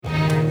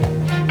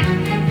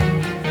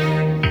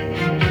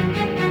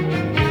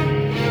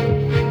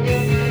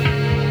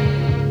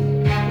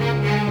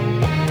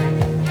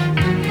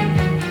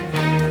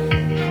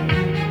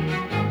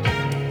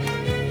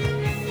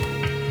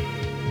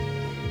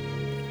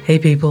Hey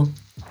people,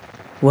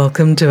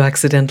 welcome to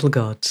Accidental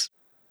Gods,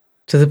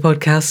 to the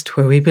podcast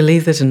where we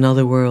believe that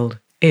another world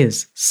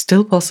is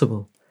still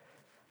possible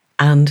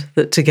and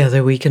that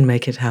together we can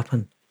make it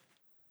happen.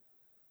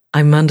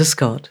 I'm Manda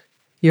Scott,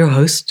 your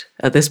host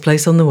at this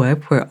place on the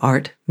web where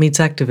art meets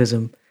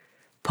activism,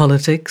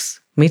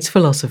 politics meets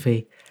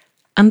philosophy,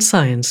 and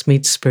science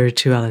meets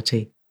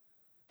spirituality,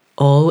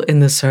 all in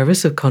the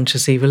service of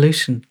conscious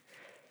evolution.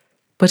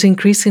 But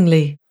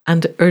increasingly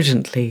and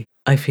urgently,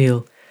 I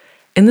feel,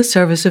 in the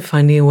service of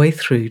finding a way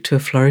through to a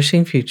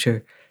flourishing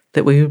future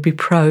that we would be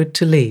proud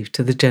to leave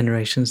to the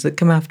generations that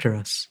come after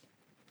us.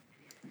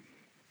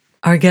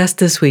 Our guest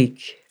this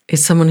week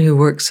is someone who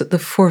works at the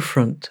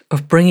forefront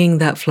of bringing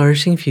that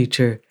flourishing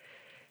future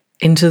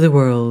into the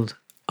world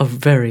of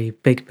very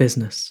big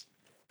business.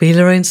 B.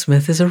 Lorraine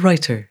Smith is a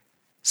writer,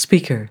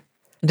 speaker,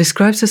 and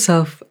describes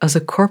herself as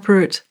a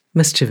corporate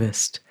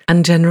mischievist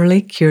and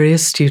generally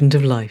curious student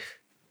of life.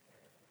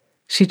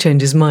 She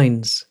changes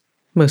minds,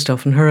 most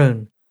often her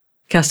own,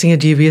 casting a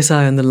dubious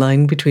eye on the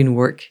line between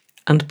work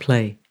and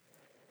play.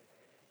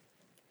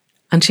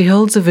 And she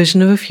holds a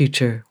vision of a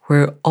future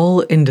where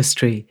all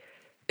industry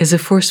is a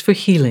force for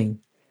healing,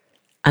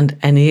 and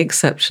any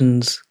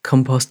exceptions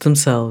compost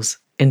themselves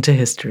into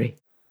history.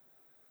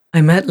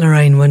 I met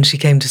Lorraine when she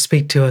came to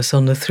speak to us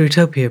on the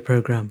Throughtopia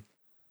programme,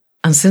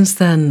 and since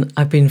then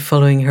I've been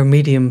following her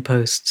Medium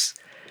posts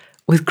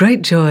with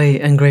great joy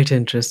and great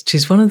interest.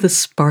 She's one of the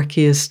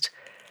sparkiest,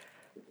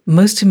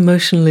 most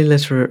emotionally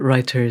literate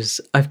writers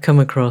I've come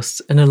across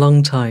in a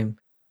long time,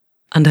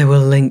 and I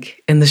will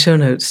link in the show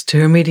notes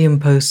to her Medium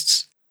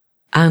posts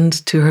and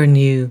to her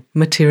new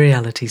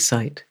Materiality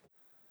site.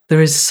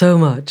 There is so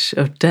much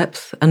of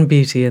depth and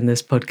beauty in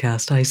this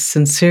podcast. I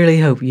sincerely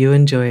hope you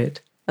enjoy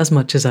it as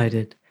much as I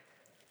did.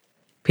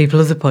 People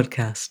of the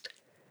podcast,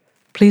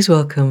 please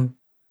welcome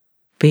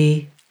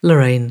B.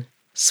 Lorraine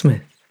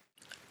Smith.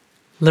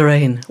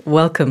 Lorraine,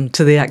 welcome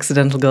to the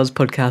Accidental Gods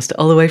podcast,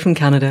 all the way from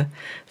Canada.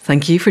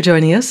 Thank you for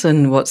joining us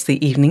in what's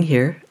the evening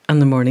here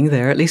and the morning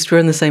there. At least we're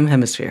in the same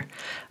hemisphere.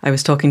 I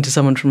was talking to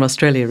someone from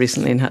Australia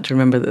recently and had to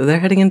remember that they're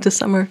heading into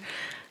summer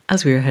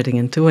as we are heading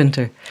into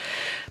winter.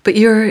 But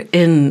you're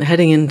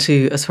heading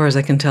into, as far as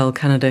I can tell,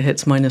 Canada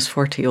hits minus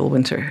 40 all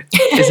winter.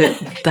 Is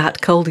it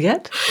that cold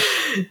yet?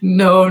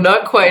 No,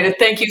 not quite. And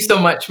thank you so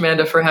much,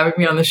 Amanda, for having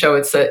me on the show.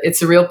 It's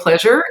a real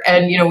pleasure.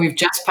 And, we've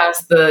just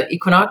passed the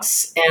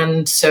equinox.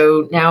 And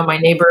so now my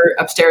neighbor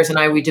upstairs and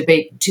I, we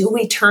debate, do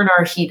we turn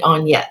our heat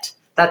on yet?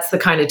 That's the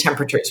kind of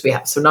temperatures we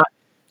have. So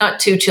not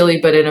too chilly,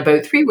 but in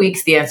about 3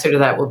 weeks, the answer to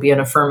that will be an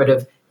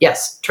affirmative,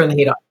 yes, turn the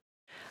heat on.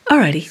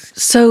 Alrighty.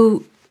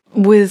 So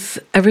with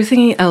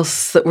everything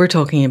else that we're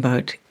talking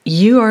about,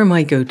 you are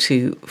my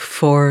go-to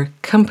for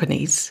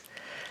companies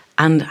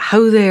and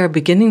how they are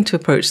beginning to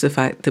approach the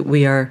fact that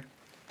we are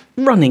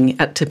running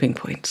at tipping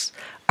points.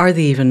 Are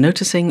they even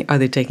noticing? Are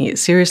they taking it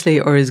seriously?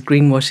 Or is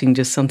greenwashing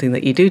just something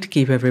that you do to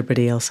keep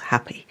everybody else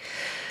happy?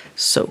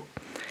 So,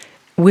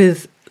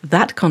 with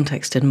that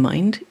context in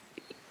mind,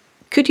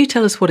 could you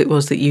tell us what it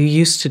was that you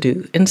used to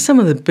do in some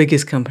of the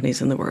biggest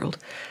companies in the world,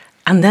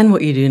 and then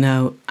what you do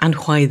now, and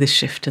why the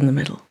shift in the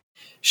middle?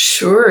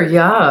 Sure,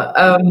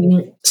 yeah.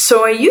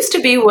 So I used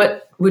to be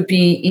what would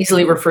be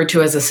easily referred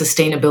to as a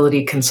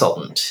sustainability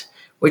consultant,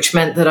 which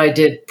meant that I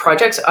did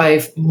projects.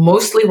 I've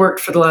mostly worked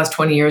for the last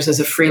 20 years as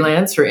a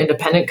freelance or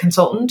independent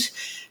consultant.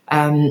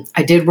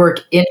 I did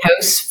work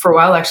in-house for a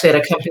while, actually, at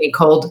a company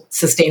called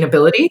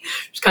Sustainability,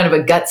 which is kind of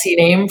a gutsy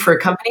name for a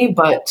company,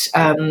 but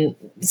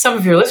some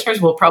of your listeners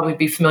will probably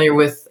be familiar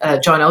with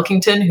John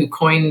Elkington, who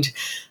coined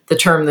the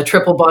term the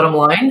triple bottom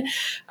line.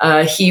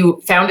 He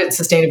founded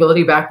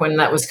sustainability back when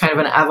that was kind of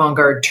an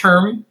avant-garde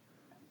term.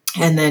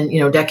 And then,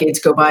 decades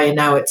go by and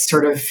now it's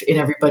sort of in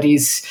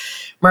everybody's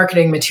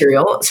marketing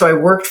material. So I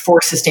worked for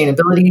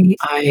Sustainability.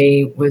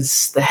 I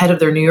was the head of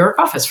their New York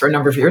office for a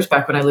number of years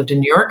back when I lived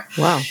in New York.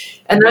 Wow.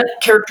 And that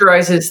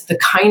characterizes the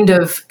kind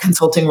of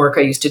consulting work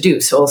I used to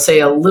do. So I'll say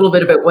a little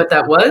bit about what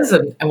that was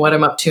and what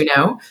I'm up to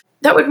now.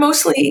 That would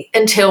mostly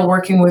entail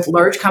working with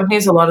large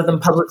companies, a lot of them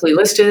publicly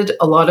listed,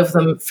 a lot of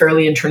them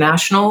fairly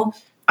international.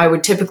 I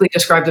would typically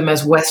describe them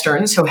as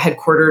Western, so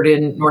headquartered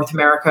in North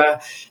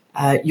America,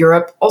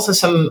 Europe, also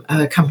some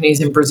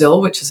companies in Brazil,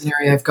 which is an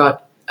area I've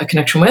got a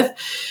connection with,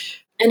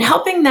 and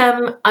helping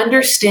them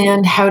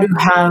understand how to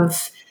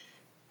have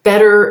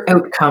better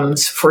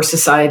outcomes for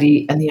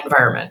society and the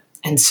environment.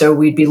 And so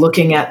we'd be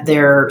looking at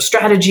their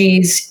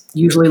strategies,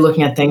 usually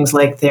looking at things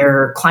like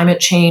their climate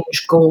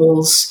change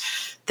goals,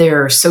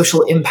 their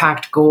social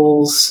impact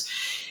goals.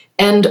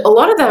 And a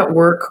lot of that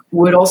work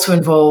would also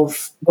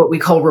involve what we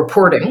call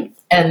reporting.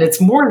 And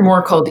it's more and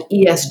more called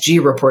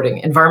ESG reporting,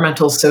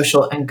 environmental,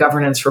 social, and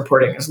governance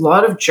reporting. There's a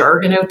lot of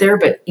jargon out there,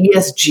 but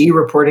ESG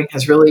reporting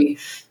has really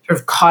sort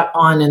of caught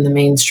on in the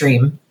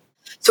mainstream.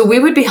 So we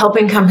would be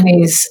helping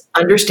companies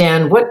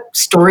understand what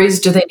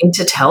stories do they need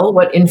to tell,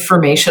 what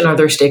information are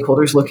their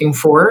stakeholders looking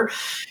for,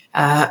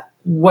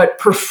 what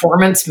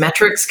performance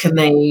metrics can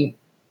they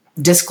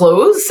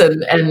disclose,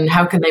 and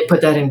how can they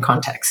put that in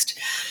context.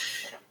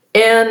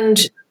 And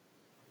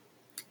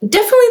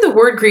Definitely the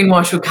word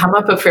greenwash would come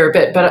up a fair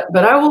bit, but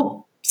I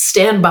will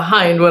stand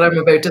behind what I'm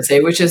about to say,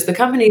 which is the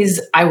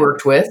companies I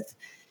worked with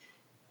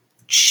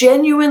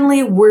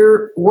genuinely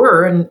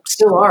were and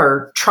still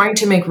are trying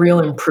to make real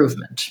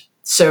improvement.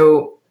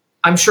 So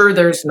I'm sure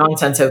there's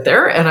nonsense out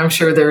there, and I'm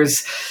sure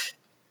there's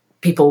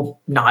people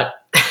not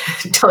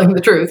telling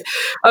the truth.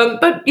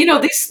 But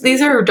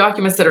these are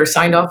documents that are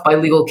signed off by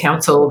legal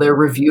counsel. They're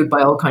reviewed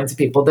by all kinds of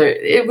people.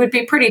 It would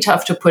be pretty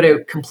tough to put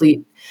out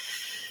completely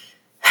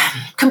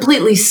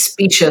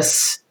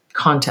specious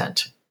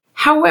content.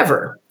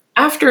 However,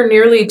 after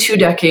nearly 2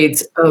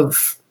 decades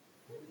of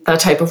that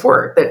type of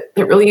work that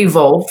really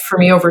evolved for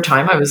me over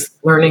time, I was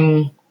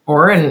learning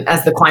more. And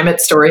as the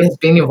climate story has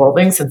been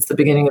evolving since the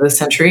beginning of the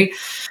century,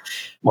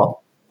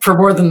 well, for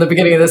more than the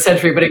beginning of the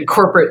century, but in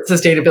corporate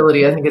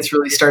sustainability, I think it's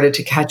really started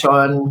to catch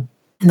on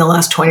in the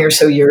last 20 or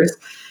so years.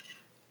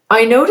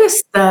 I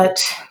noticed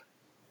that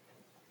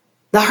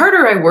the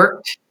harder I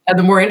worked and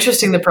the more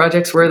interesting the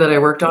projects were that I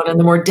worked on, and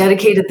the more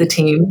dedicated the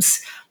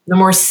teams, the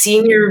more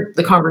senior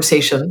the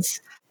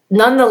conversations,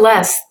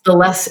 nonetheless, the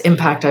less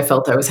impact I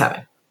felt I was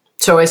having.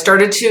 So I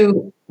started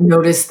to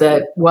notice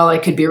that while I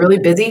could be really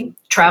busy,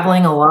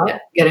 traveling a lot,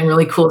 getting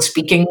really cool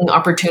speaking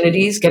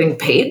opportunities, getting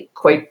paid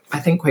quite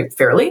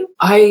fairly,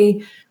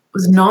 I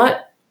was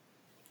not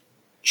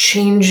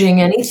changing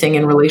anything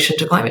in relation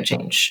to climate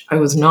change. I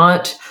was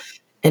not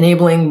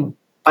enabling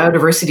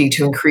biodiversity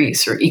to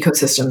increase or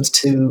ecosystems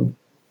to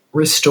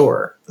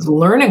restore. I was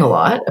learning a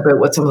lot about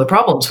what some of the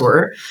problems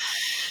were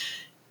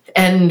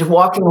and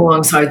walking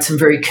alongside some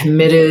very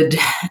committed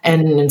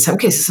and in some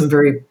cases some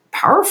very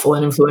powerful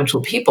and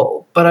influential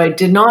people. But I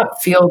did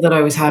not feel that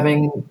I was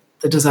having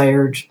the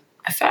desired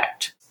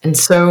effect. And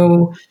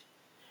so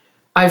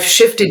I've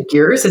shifted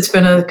gears. It's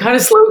been a kind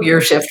of slow gear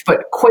shift,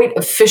 but quite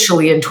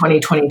officially in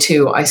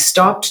 2022, I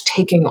stopped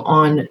taking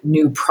on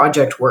new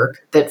project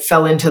work that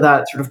fell into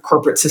that sort of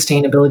corporate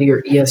sustainability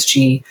or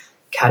ESG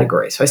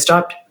category. So I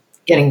stopped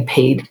getting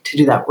paid to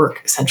do that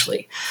work,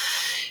 essentially.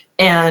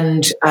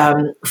 And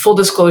full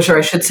disclosure,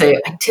 I should say,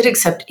 I did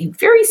accept a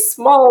very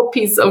small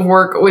piece of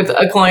work with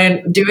a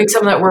client doing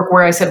some of that work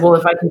where I said, well,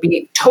 if I can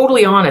be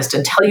totally honest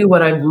and tell you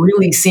what I'm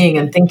really seeing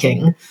and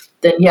thinking,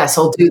 then yes,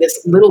 I'll do this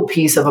little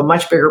piece of a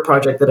much bigger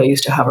project that I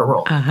used to have a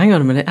role. Hang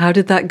on a minute. How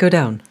did that go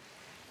down?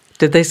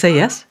 Did they say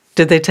yes?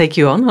 Did they take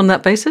you on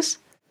that basis?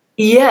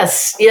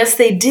 Yes,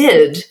 they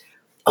did.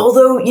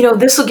 Although,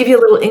 this will give you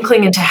a little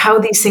inkling into how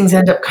these things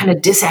end up kind of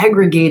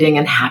disaggregating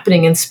and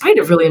happening in spite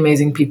of really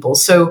amazing people.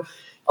 So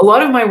a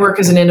lot of my work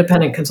as an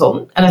independent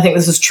consultant, and I think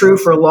this is true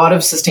for a lot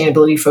of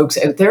sustainability folks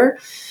out there,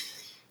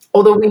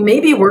 although we may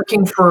be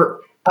working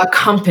for a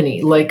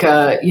company like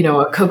a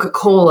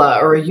Coca-Cola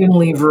or a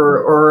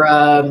Unilever or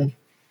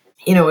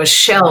a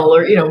Shell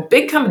or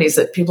big companies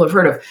that people have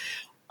heard of.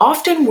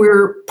 Often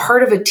we're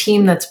part of a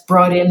team that's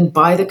brought in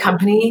by the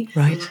company.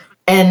 Right.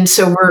 And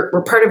so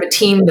we're part of a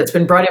team that's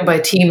been brought in by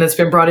a team that's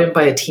been brought in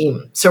by a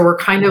team. So we're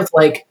kind of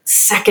like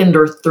second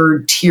or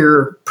third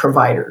tier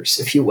providers,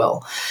 if you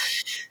will.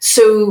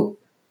 So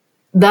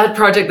that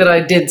project that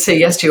I did say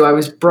yes to, I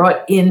was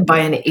brought in by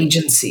an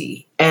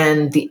agency,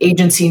 and the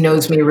agency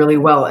knows me really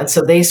well. And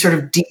so they sort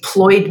of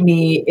deployed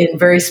me in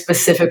very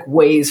specific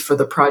ways for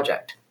the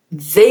project.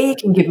 They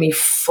can give me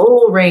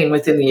full reign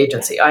within the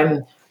agency.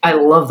 I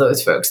love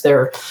those folks.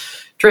 They're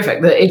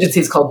terrific. The agency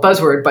is called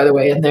Buzzword, by the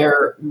way, and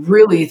they're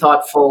really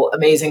thoughtful,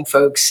 amazing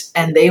folks.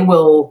 And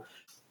they'll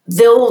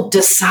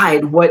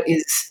decide what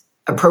is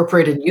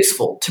appropriate and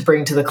useful to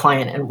bring to the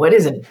client and what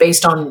isn't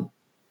based on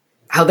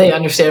how they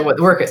understand what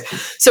the work is.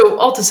 So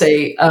all to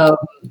say,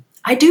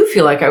 I do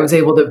feel like I was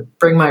able to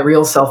bring my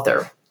real self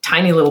there.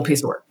 Tiny little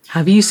piece of work.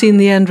 Have you seen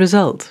the end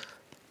result?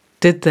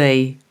 Did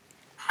they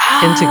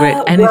integrate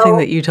anything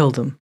that you told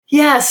them?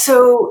 Yeah.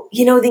 So,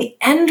 the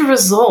end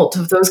result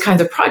of those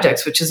kinds of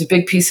projects, which is a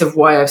big piece of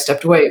why I've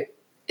stepped away,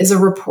 is a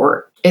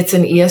report. It's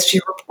an ESG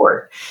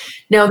report.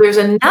 Now, there's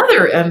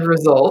another end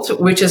result,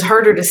 which is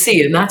harder to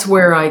see. And that's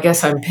where I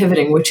guess I'm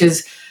pivoting, which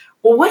is,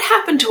 well, what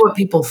happened to what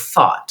people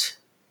thought?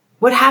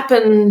 What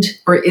happened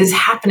or is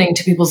happening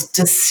to people's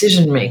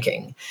decision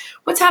making?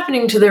 What's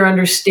happening to their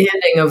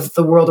understanding of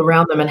the world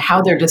around them and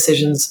how their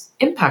decisions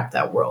impact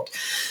that world?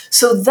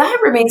 So that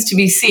remains to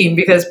be seen,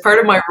 because part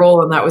of my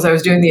role in that was I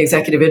was doing the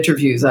executive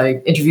interviews. I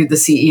interviewed the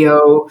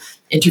CEO,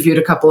 interviewed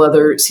a couple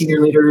other senior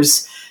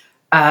leaders,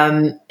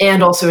 and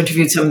also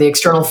interviewed some of the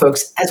external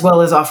folks, as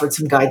well as offered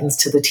some guidance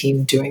to the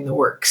team doing the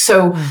work.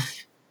 So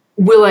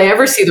will I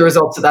ever see the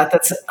results of that?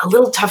 That's a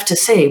little tough to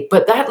say,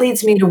 but that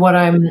leads me to what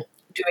I'm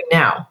doing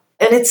now.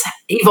 And it's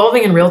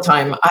evolving in real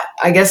time.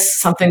 I guess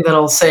something that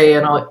I'll say,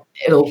 and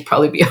it'll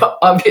probably be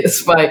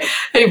obvious by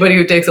anybody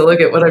who takes a look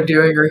at what I'm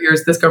doing or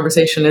hears this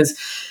conversation, is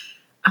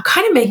I'm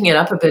kind of making it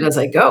up a bit as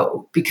I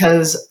go,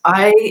 because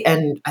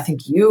and I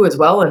think you as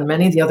well, and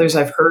many of the others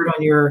I've heard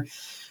on your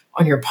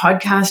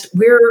podcast,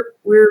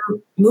 we're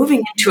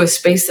moving into a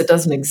space that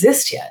doesn't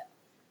exist yet.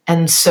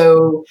 And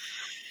so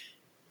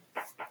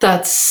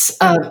That's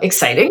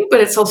exciting, but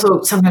it's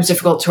also sometimes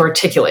difficult to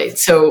articulate.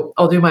 So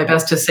I'll do my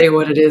best to say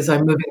what it is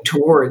I'm moving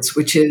towards,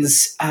 which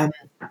is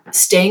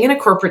staying in a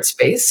corporate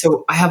space.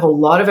 So I have a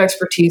lot of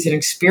expertise and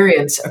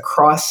experience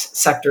across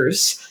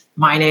sectors: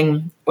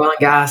 mining, oil and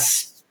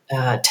gas,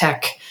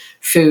 tech,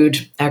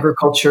 food,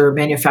 agriculture,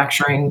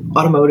 manufacturing,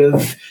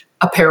 automotive,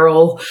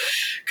 apparel,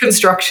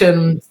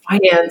 construction,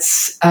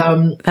 finance.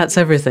 That's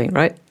everything,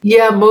 right?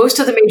 Yeah, most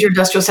of the major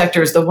industrial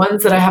sectors, the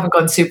ones that I haven't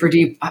gone super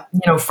deep,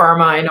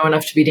 pharma, I know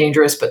enough to be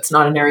dangerous, but it's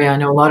not an area I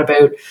know a lot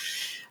about.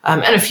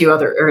 And a few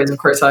other areas, of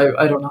course,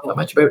 I don't know that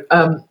much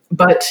about.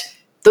 But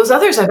those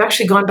others, I've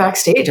actually gone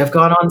backstage. I've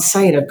gone on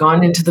site. I've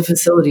gone into the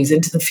facilities,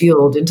 into the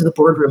field, into the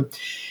boardroom.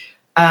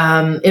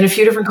 In a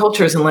few different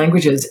cultures and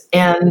languages.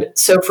 And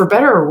so for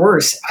better or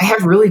worse, I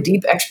have really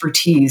deep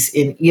expertise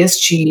in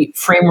ESG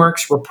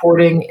frameworks,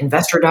 reporting,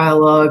 investor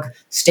dialogue,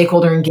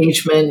 stakeholder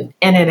engagement,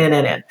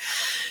 and.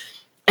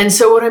 And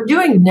so what I'm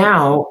doing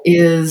now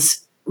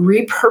is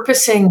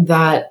repurposing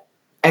that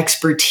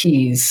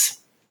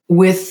expertise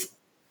with,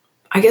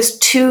 I guess,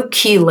 two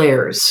key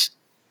layers.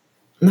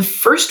 And the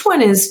first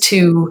one is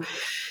to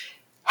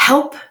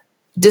help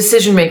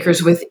decision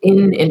makers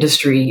within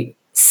industry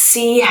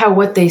see how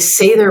what they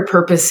say their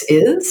purpose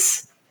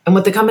is and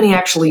what the company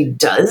actually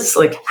does,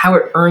 like how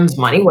it earns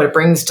money, what it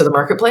brings to the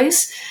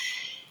marketplace,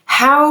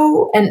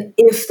 how and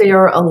if they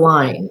are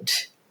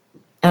aligned.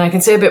 And I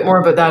can say a bit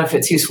more about that if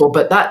it's useful,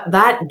 but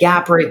that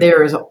gap right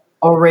there is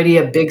already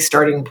a big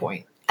starting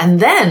point. And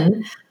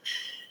then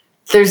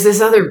there's this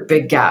other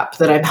big gap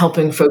that I'm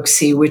helping folks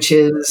see, which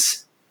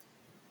is,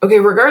 okay,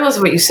 regardless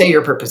of what you say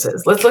your purpose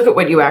is, let's look at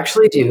what you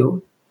actually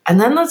do, and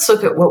then let's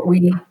look at what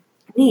we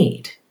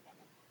need.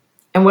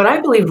 And what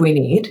I believe we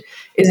need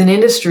is an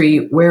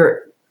industry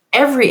where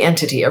every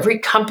entity, every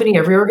company,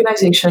 every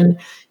organization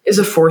is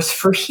a force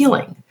for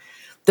healing.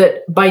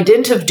 That by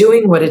dint of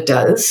doing what it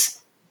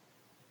does,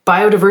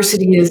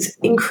 biodiversity is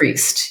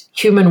increased,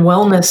 human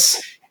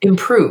wellness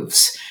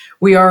improves.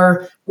 We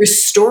are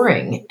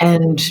restoring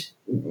and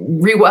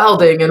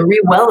rewilding and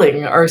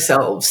rewelling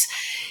ourselves.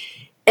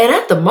 And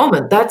at the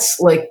moment, that's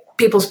like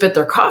people spit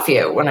their coffee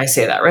out when I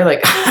say that, right?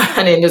 Like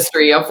an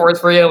industry, a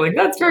force for healing.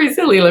 That's very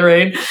silly,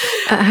 Lorraine.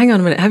 Hang on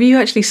a minute. Have you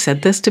actually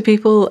said this to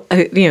people,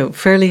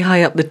 fairly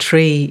high up the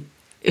tree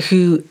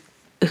who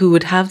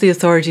would have the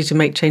authority to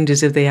make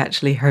changes if they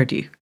actually heard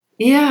you?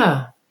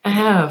 Yeah, I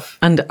have.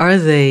 And are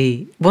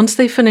they, once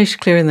they finish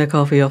clearing their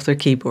coffee off their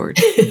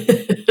keyboard,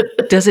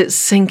 does it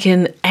sink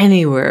in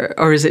anywhere?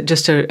 Or is it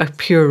just a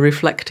pure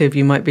reflective,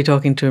 you might be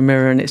talking to a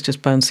mirror and it's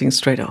just bouncing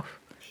straight off?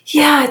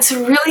 Yeah, it's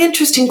a really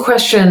interesting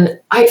question.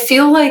 I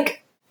feel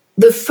like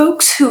the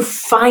folks who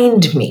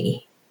find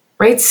me,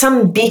 right,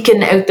 some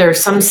beacon out there,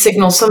 some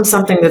signal,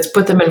 something that's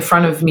put them in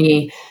front of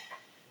me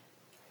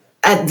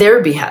at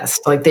their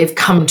behest, like they've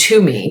come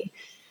to me,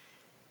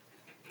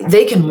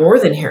 they can more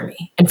than hear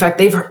me. In fact,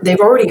 they've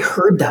already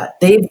heard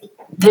that.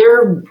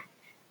 Their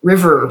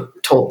river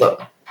told them,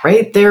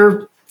 right?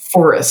 Their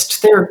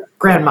forest, their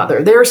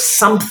grandmother, there's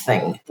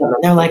something. And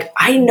they're like,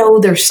 I know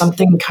there's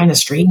something kind of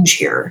strange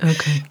here,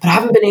 okay, but I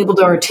haven't been able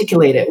to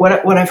articulate it.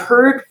 What I've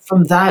heard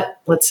from that,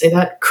 let's say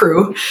that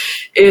crew,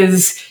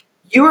 is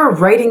you are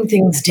writing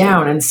things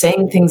down and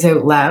saying things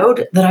out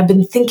loud that I've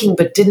been thinking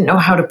but didn't know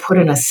how to put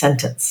in a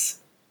sentence.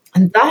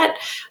 And that,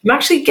 I'm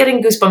actually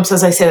getting goosebumps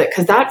as I say that,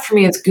 because that for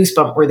me is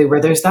goosebump worthy, where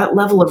there's that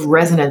level of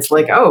resonance,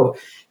 like, oh,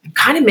 I'm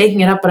kind of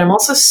making it up, but I'm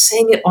also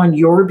saying it on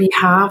your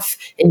behalf,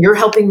 and you're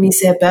helping me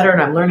say it better,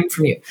 and I'm learning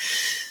from you.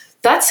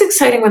 That's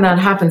exciting when that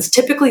happens.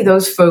 Typically,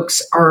 those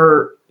folks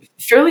are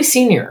fairly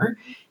senior,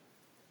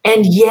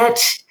 and yet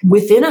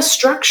within a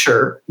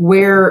structure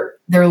where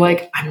they're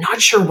like, I'm not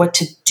sure what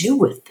to do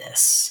with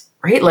this,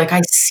 right? Like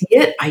I see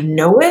it, I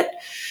know it,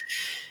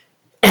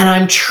 and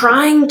I'm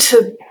trying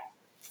to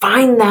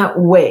find that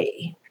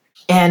way.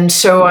 And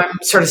so I'm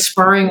sort of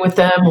sparring with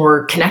them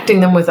or connecting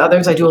them with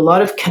others. I do a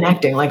lot of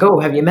connecting, like, oh,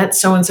 have you met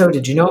so-and-so?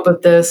 Did you know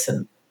about this?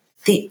 And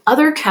the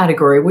other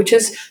category, which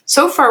is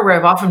so far where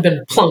I've often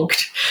been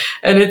plunked,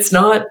 and it's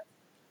not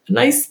a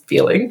nice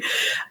feeling,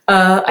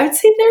 I'd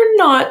say they're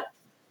not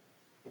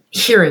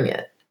hearing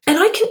it. And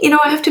I can,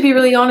 I have to be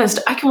really honest,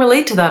 I can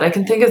relate to that. I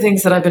can think of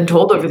things that I've been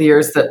told over the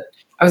years that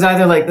I was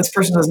either like, this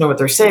person doesn't know what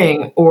they're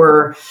saying,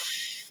 or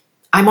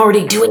I'm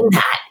already doing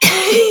that.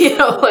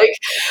 Like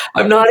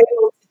I'm not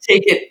able to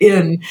take it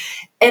in.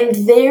 And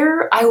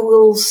there, I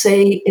will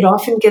say, it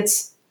often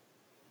gets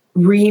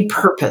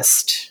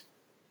repurposed.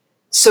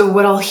 So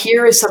what I'll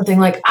hear is something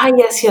like,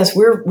 yes,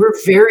 we're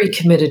very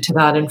committed to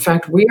that. In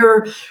fact, we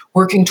are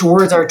working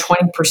towards our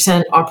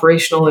 20%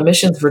 operational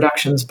emissions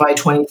reductions by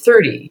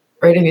 2030,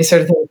 right? And you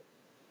sort of think,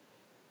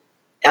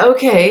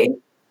 okay,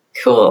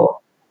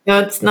 cool.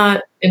 It's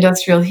not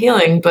industrial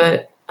healing,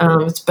 but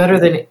it's better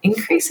than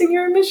increasing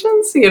your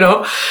emissions,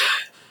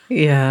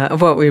 Yeah,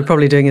 what we're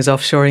probably doing is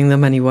offshoring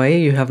them anyway.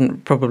 You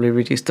haven't probably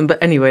reduced them.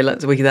 But anyway,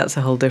 that's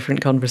a whole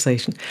different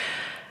conversation.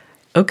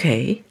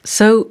 Okay,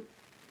 so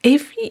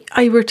if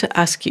I were to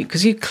ask you,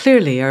 because you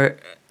clearly are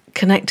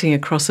connecting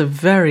across a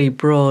very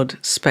broad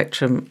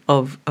spectrum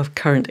of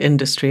current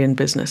industry and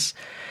business,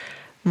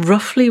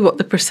 roughly what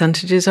the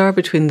percentages are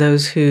between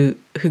those who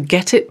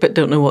get it but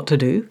don't know what to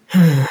do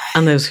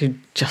and those who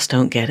just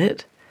don't get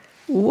it?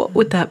 What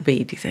would that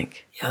be, do you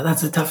think? Yeah,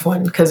 that's a tough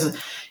one because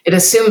it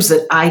assumes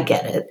that I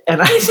get it.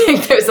 And I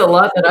think there's a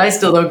lot that I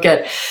still don't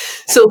get.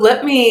 So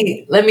let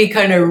me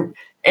kind of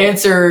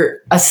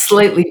answer a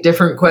slightly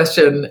different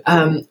question,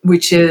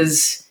 which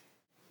is,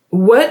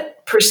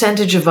 what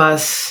percentage of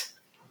us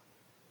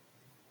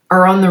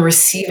are on the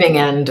receiving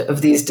end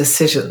of these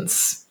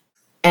decisions?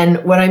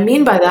 And what I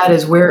mean by that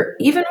is where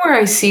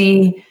I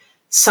see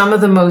some of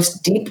the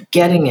most deep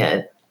getting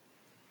it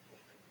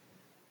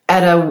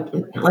at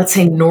a, let's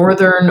say,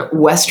 northern,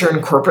 Western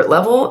corporate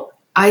level,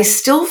 I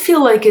still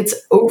feel like it's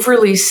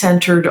overly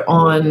centered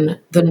on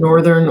the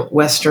northern,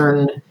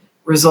 Western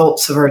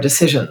results of our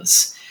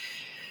decisions.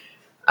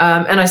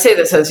 And I say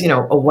this as,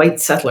 a white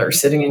settler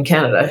sitting in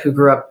Canada who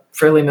grew up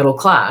fairly middle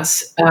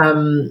class.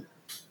 The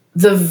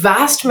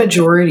vast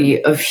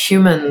majority of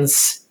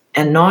humans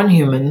and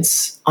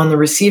non-humans on the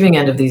receiving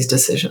end of these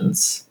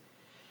decisions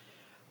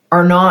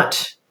are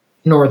not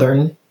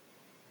northern,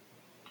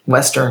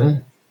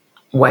 Western,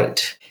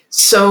 white.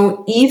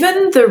 So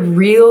even the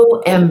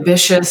real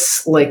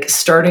ambitious, like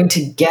starting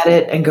to get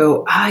it and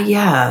go,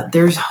 yeah,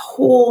 there's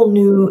whole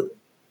new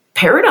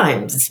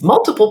paradigms,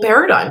 multiple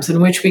paradigms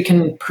in which we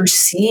can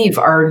perceive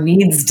our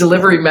needs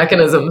delivery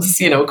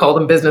mechanisms, call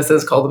them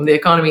businesses, call them the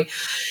economy.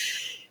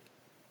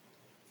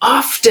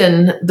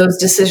 Often those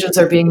decisions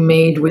are being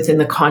made within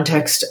the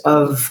context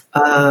of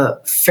a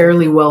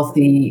fairly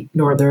wealthy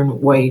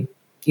northern white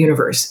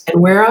universe,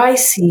 and where I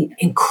see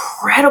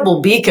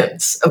incredible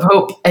beacons of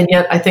hope. And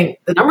yet I think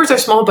the numbers are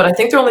small, but I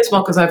think they're only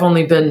small because I've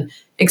only been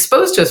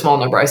exposed to a small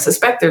number. I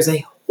suspect there's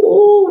a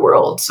whole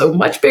world so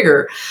much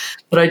bigger,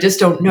 but I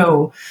just don't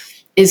know,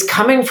 is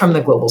coming from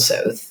the global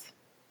south.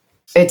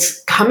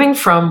 It's coming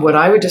from what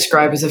I would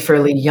describe as a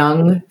fairly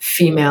young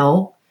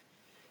female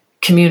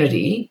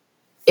community,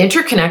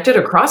 interconnected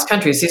across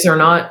countries. These are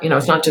not,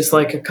 it's not just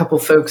like a couple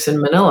folks in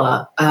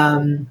Manila.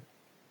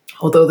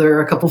 Although there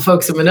are a couple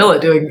folks in Manila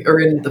or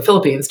in the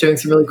Philippines doing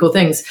some really cool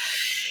things.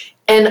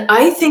 And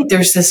I think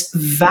there's this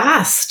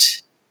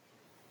vast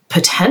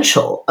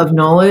potential of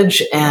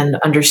knowledge and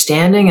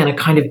understanding and a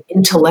kind of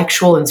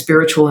intellectual and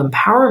spiritual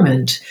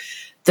empowerment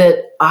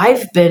that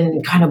I've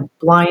been kind of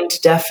blind,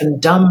 deaf, and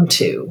dumb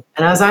to.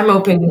 And as I'm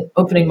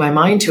opening my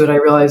mind to it, I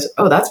realize,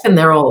 that's been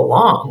there all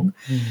along.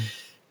 Mm.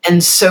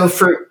 And so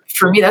for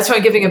me, that's why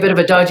I'm giving a bit of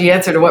a dodgy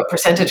answer to what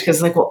percentage,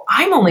 because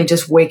I'm only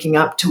just waking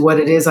up to what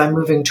it is I'm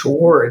moving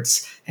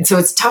towards. And so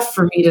it's tough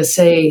for me to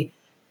say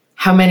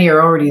how many are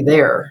already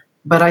there,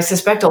 but I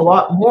suspect a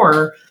lot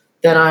more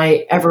than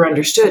I ever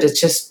understood.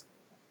 It's just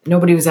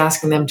nobody was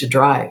asking them to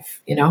drive,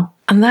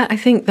 And I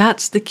think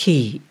that's the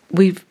key.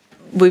 We've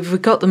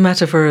got the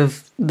metaphor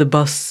of the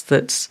bus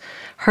that's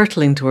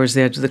hurtling towards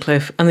the edge of the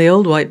cliff, and the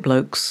old white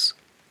blokes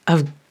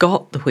have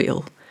got the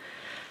wheel.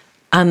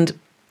 And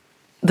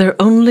they're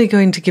only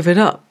going to give it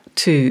up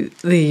to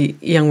the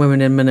young women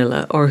in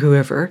Manila or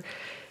whoever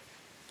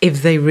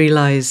if they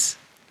realize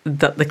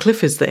that the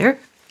cliff is there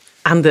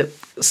and that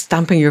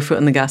stamping your foot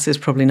on the gas is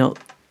probably not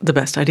the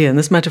best idea. And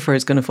this metaphor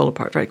is going to fall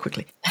apart very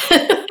quickly.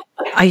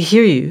 I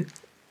hear you.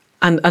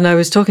 And I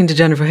was talking to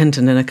Jennifer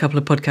Hinton in a couple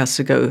of podcasts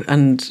ago,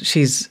 and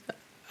she's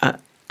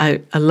a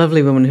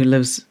lovely woman who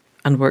lives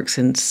and works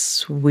in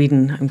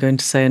Sweden, I'm going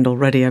to say, and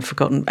already I've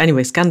forgotten.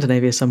 Anyway,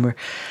 Scandinavia somewhere.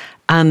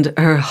 And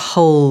her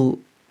whole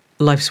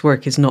life's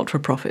work is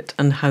not-for-profit,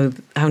 and how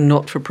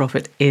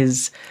not-for-profit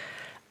is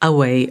a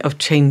way of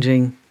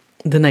changing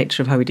the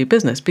nature of how we do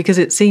business. Because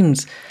it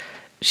seems,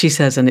 she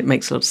says, and it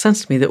makes a lot of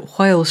sense to me, that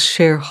while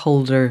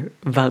shareholder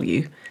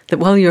value, that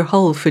while your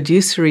whole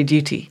fiduciary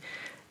duty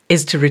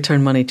is to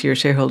return money to your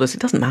shareholders, it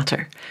doesn't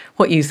matter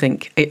what you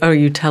think, or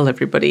you tell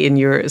everybody in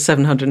your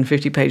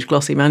 750-page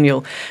glossy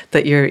manual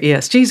that your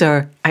ESGs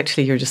are,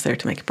 actually you're just there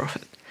to make a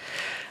profit.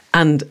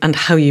 And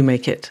how you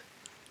make it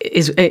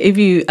is, if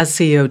you as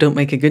CEO don't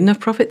make a good enough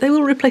profit, they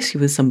will replace you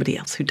with somebody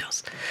else who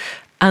does.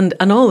 And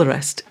all the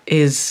rest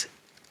is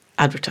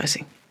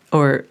advertising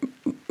or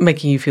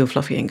making you feel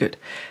fluffy and good.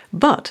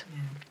 But,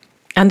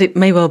 and it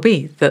may well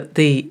be that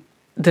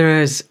there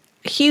is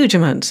huge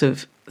amounts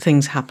of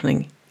things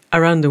happening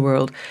around the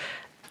world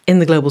in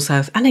the global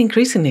south, and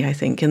increasingly, I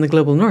think, in the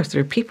global north.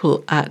 There are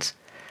people at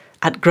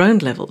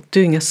ground level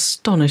doing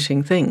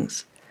astonishing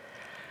things.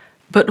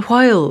 But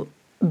while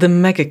the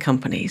mega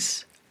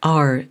companies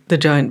are the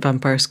giant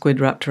vampire squid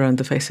wrapped around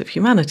the face of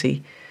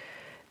humanity,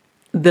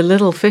 the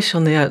little fish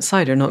on the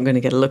outside are not going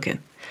to get a look in.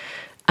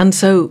 And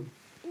so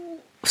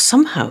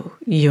somehow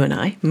you and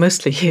I,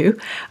 mostly you,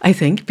 I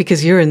think,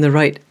 because you're in the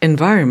right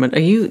environment,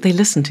 they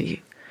listen to you,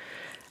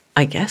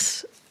 I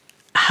guess.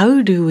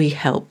 How do we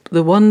help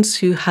the ones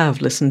who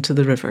have listened to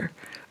the river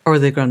or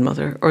the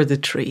grandmother or the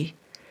tree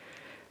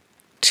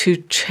to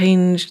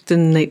change the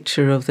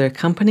nature of their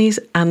companies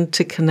and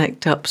to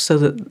connect up so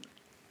that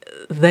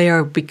they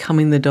are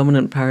becoming the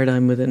dominant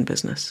paradigm within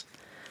business?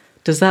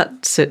 Does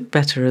that sit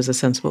better as a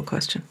sensible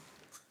question?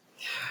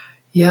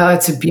 Yeah,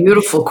 it's a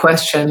beautiful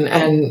question.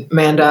 And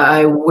Amanda,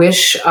 I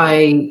wish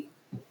I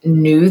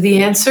knew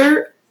the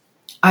answer.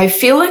 I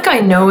feel like I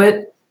know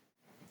it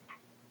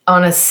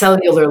on a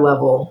cellular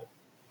level,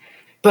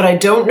 but I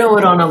don't know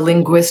it on a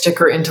linguistic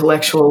or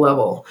intellectual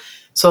level.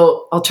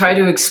 So I'll try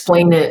to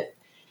explain it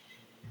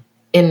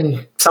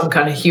in some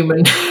kind of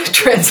human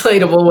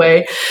translatable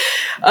way.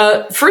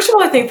 First of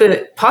all, I think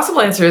the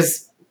possible answer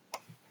is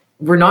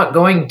we're not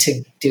going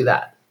to do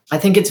that. I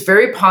think it's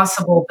very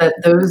possible that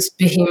those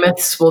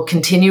behemoths will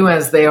continue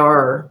as they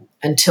are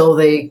until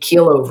they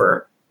keel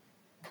over,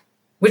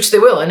 which they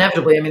will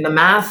inevitably. I mean, the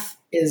math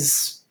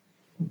is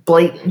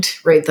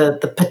blatant, right?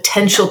 The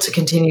potential to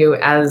continue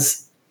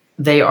as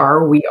we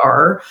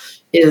are,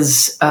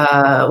 is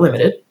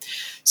limited.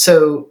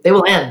 So they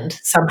will end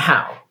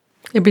somehow.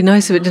 It'd be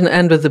nice if it didn't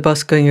end with the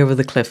bus going over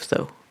the cliff,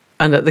 though.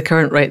 And at the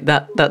current rate,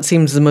 that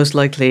seems the most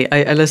likely.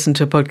 I listened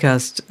to a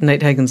podcast,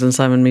 Nate Higgins and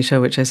Simon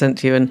Michaud, which I sent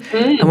to you.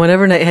 And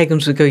whenever Nate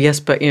Higgins would go, yes,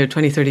 but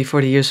 20, 30,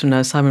 40 years from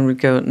now, Simon would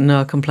go,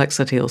 no,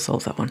 complexity will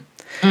solve that one.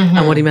 Mm-hmm.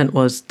 And what he meant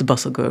was the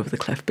bus will go over the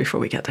cliff before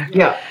we get there.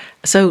 Yeah.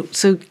 So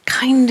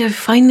kind of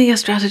finding a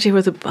strategy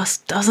where the bus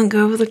doesn't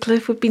go over the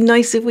cliff would be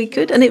nice if we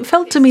could. And it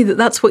felt to me that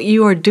that's what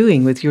you are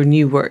doing with your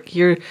new work.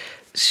 You're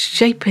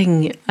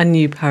shaping a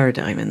new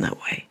paradigm in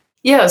that way.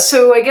 Yeah,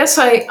 so I guess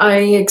I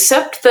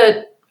accept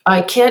that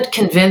I can't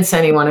convince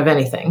anyone of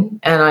anything,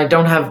 and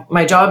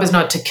my job is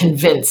not to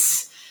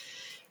convince,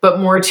 but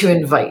more to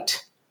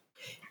invite.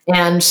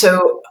 And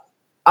so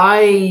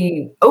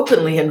I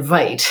openly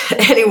invite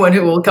anyone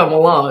who will come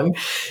along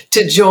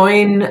to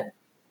join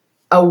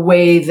a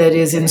way that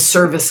is in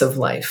service of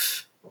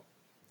life,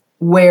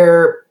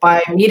 where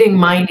by meeting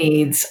my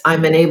needs,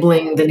 I'm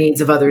enabling the needs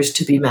of others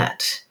to be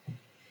met.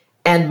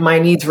 And my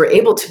needs were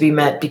able to be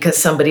met because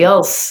somebody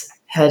else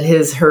had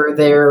his, her,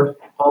 their,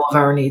 all of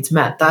our needs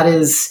met. That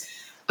is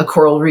a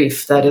coral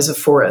reef. That is a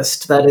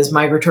forest. That is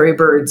migratory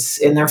birds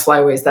in their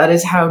flyways. That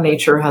is how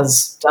nature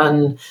has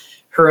done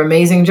her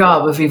amazing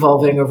job of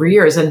evolving over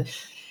years. And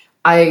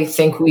I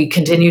think we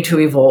continue to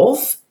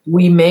evolve.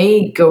 We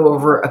may go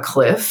over a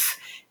cliff.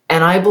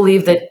 And I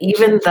believe that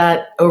even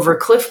that over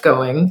cliff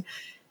going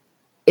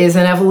is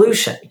an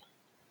evolution.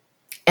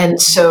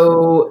 And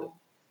so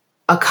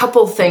a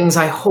couple things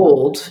I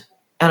hold,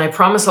 and I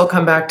promise I'll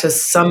come back to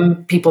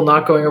some people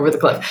not going over the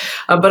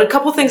cliff. But a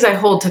couple things I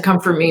hold to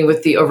comfort me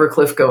with the over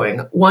cliff going.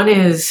 One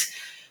is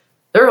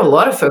there are a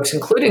lot of folks,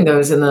 including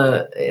those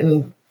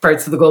in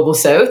parts of the global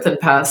south and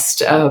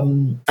past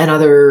and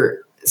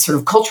other sort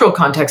of cultural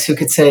contexts, who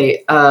could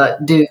say,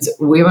 dudes,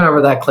 we went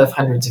over that cliff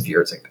hundreds of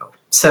years ago.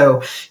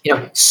 So,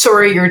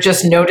 sorry, you're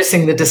just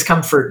noticing the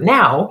discomfort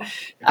now.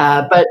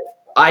 But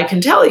I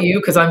can tell you,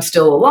 because I'm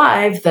still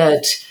alive,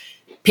 that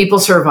people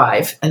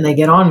survive and they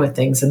get on with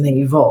things and they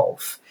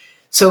evolve.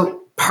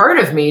 So part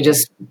of me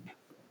just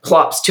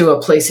plops to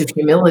a place of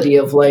humility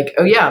of like,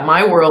 oh yeah,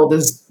 my world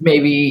is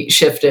maybe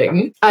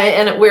shifting.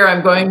 And where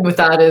I'm going with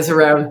that is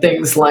around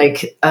things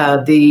like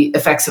the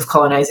effects of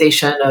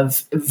colonization,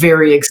 of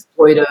very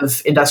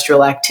exploitive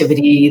industrial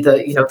activity,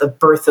 the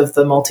birth of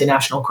the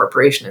multinational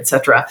corporation, et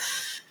cetera.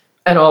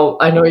 And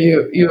I know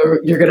you're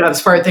going to have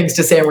smart things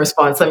to say in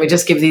response. Let me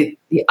just give the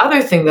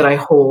other thing that I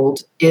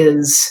hold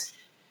is,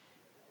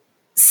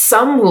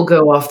 some will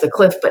go off the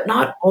cliff, but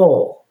not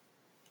all.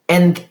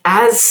 And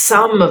as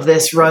some of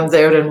this runs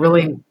out and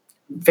really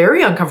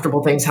very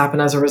uncomfortable things happen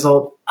as a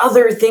result,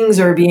 other things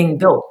are being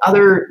built.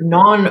 Other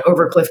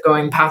non-over cliff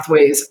going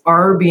pathways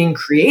are being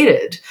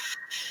created.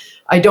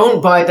 I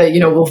don't buy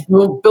that,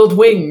 we'll build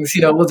wings,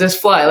 we'll just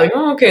fly. Like,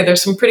 oh, okay,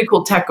 there's some pretty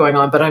cool tech going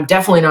on, but I'm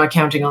definitely not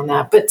counting on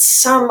that. But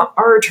some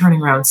are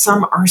turning around.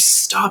 Some are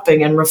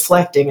stopping and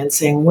reflecting and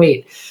saying,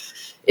 wait,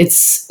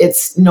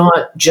 it's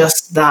not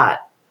just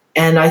that.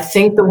 And I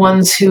think the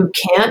ones who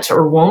can't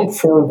or won't,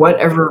 for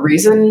whatever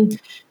reason,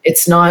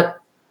 it's not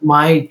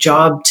my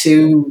job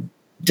to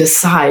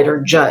decide or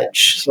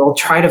judge. So I'll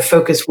try to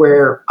focus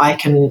where I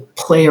can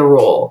play a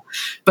role.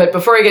 But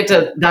before I get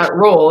to that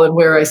role and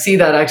where I see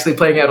that actually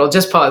playing out, I'll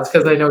just pause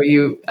because I know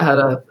you had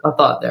a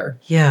thought there.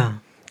 Yeah.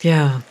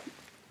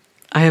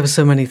 I have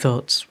so many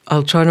thoughts.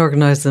 I'll try and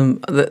organize them.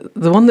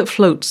 The one that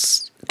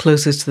floats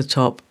closest to the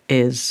top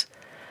is,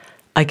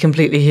 I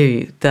completely hear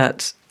you,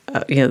 that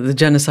the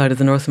genocide of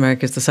the North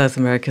Americas, the South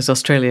Americas,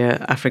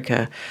 Australia,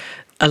 Africa,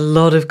 a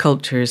lot of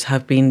cultures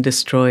have been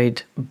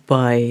destroyed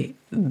by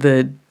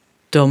the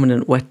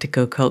dominant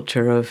Wetiko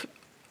culture of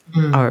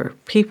our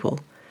people.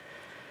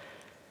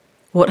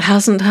 What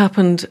hasn't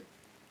happened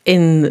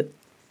in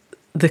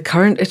the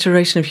current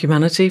iteration of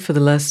humanity for the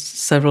last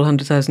several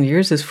 100,000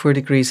 years is 4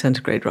 degrees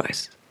centigrade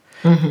rise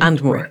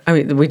and more. Right. I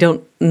mean, we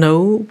don't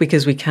know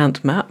because we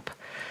can't map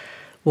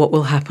what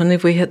will happen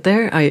if we hit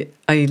there. I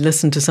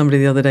listened to somebody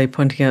the other day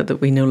pointing out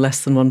that we know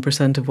less than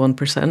 1% of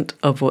 1%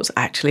 of what's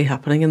actually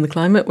happening in the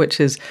climate, which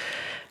is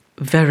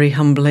very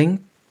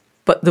humbling.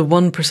 But the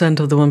 1%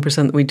 of the 1%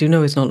 that we do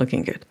know is not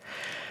looking good.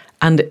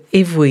 And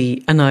if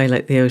we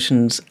annihilate the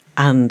oceans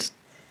and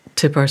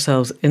tip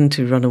ourselves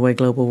into runaway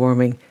global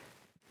warming,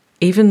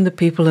 even the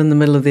people in the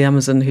middle of the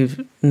Amazon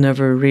who've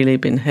never really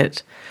been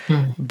hit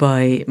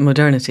by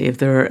modernity, if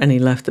there are any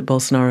left that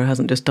Bolsonaro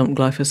hasn't just dumped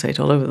glyphosate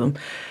all over them,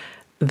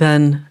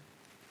 then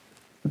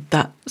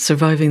that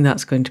surviving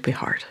that's going to be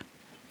hard.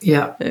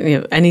 Yeah.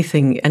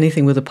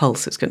 Anything with a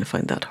pulse is going to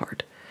find that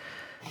hard.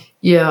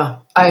 Yeah.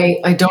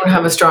 I don't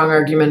have a strong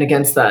argument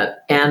against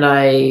that. And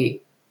I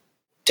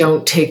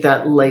don't take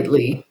that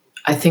lightly.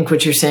 I think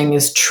what you're saying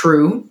is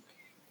true.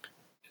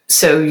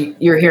 So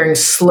you're hearing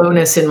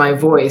slowness in my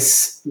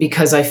voice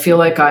because I feel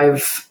like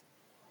I've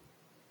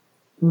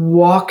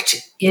walked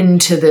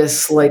into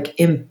this like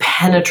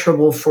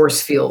impenetrable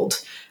force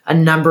field a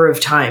number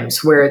of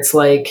times where it's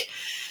like,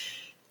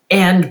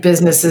 and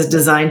business is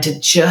designed to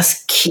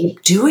just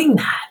keep doing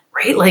that,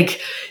 right?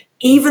 Like,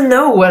 even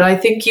though what I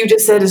think you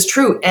just said is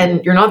true,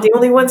 and you're not the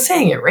only one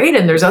saying it, right?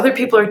 And there's other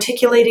people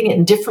articulating it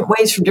in different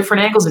ways from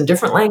different angles and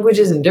different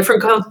languages and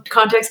different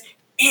contexts.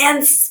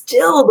 And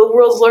still, the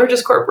world's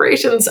largest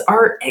corporations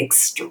are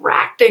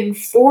extracting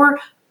for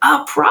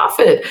a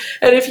profit.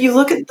 And if you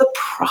look at the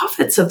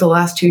profits of the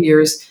last 2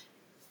 years,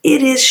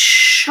 it is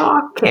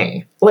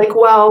shocking. Like,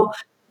 while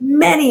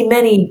many,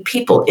 many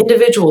people,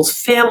 individuals,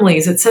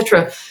 families,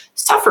 etc.,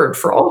 suffered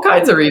for all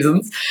kinds of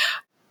reasons,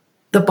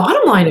 the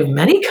bottom line of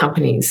many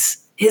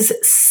companies is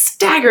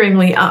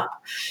staggeringly up.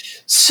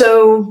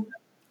 So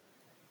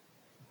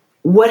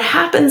what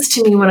happens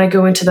to me when I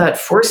go into that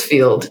force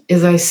field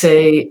is I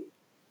say,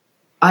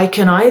 I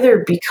can either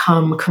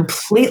become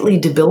completely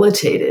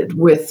debilitated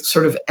with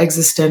sort of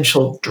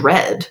existential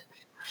dread,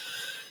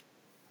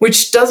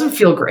 which doesn't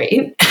feel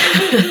great.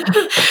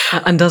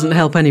 And doesn't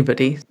help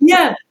anybody.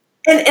 Yeah.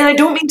 And I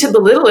don't mean to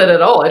belittle it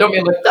at all. I don't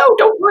mean like, no,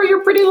 don't worry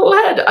your pretty little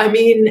head. I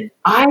mean,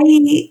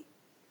 I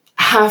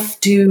have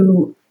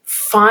to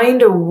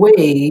find a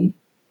way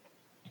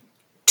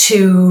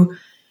to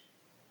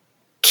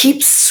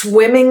keep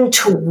swimming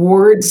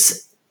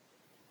towards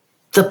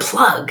the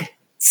plug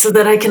so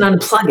that I can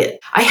unplug it.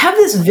 I have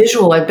this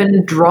visual, I've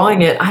been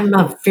drawing it. I'm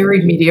a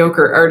very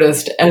mediocre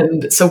artist.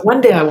 And so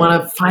one day I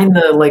want to find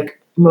the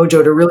like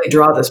mojo to really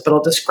draw this, but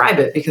I'll describe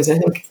it because I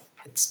think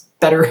it's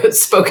better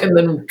spoken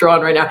than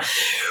drawn right now,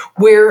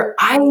 where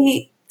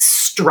I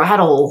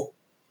straddle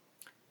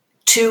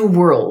two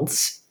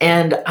worlds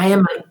and I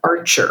am an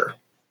archer.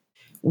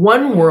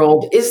 One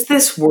world is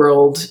this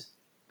world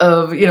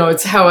of,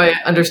 it's how I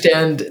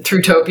understand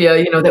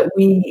Throughtopia, that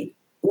we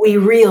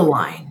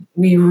realign.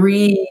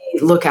 We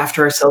look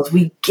after ourselves.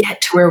 We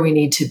get to where we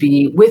need to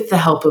be with the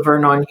help of our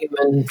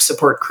non-human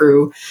support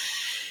crew.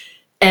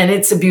 And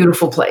it's a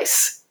beautiful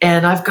place.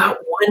 And I've got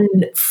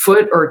one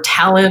foot or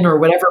talon or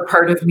whatever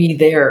part of me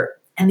there.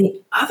 And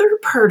the other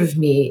part of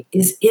me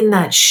is in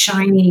that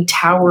shiny,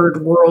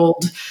 towered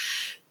world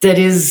that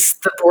is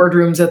the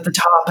boardrooms at the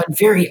top and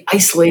very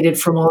isolated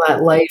from all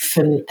that life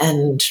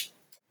and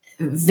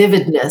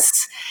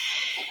vividness.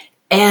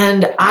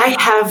 And I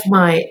have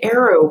my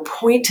arrow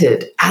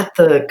pointed at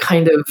the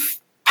kind of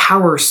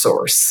power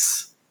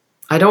source.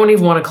 I don't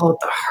even want to call it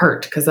the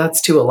heart because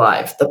that's too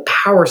alive. The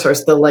power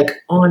source, the like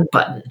on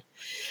button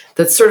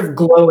that's sort of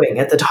glowing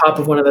at the top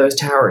of one of those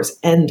towers.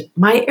 And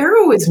my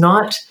arrow is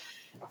not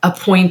a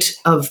point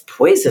of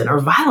poison or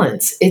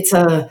violence. It's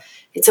a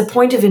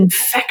point of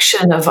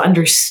infection, of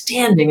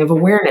understanding, of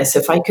awareness.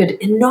 If I could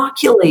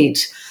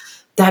inoculate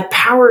that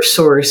power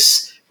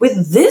source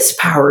with this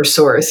power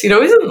source,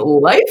 isn't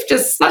life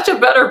just such a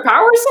better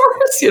power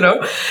source,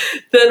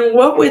 then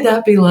what would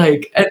that be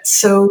like? And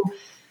so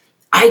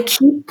I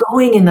keep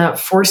going in that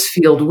force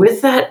field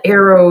with that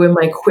arrow in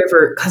my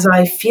quiver because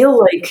I feel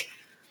like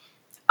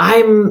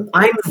I'm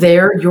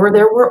there, you're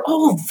there, we're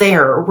all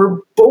there. We're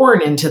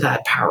born into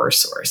that power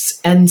source.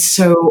 And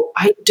so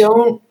I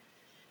don't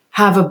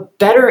have a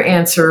better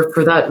answer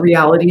for that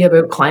reality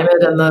about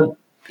climate and the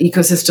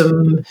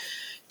ecosystem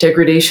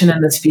degradation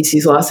and the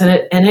species loss in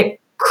it. And it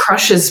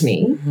crushes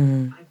me.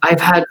 Mm-hmm.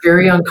 I've had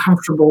very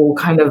uncomfortable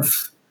kind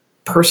of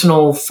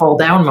personal fall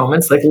down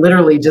moments, like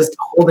literally just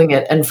holding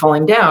it and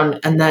falling down,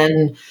 and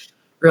then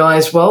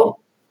realize, well,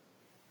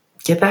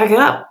 get back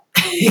up,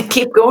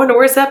 keep going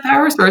towards that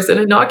power source and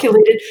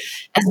inoculate it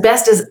as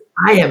best as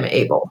I am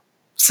able.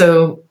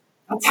 So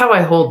that's how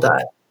I hold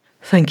that.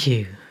 Thank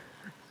you.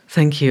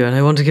 Thank you. And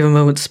I want to give a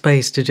moment's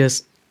space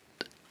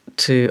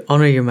to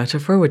honor your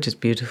metaphor, which is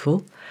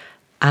beautiful,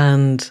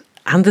 and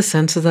the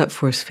sense of that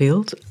force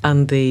field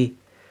and the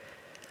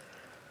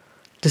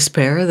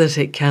despair that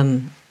it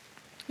can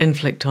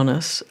inflict on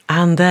us,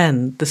 and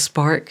then the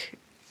spark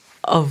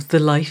of the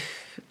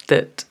life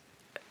that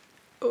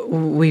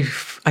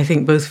I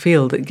think, both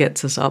feel that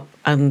gets us up.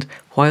 And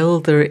while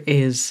there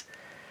is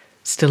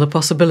still a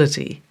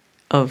possibility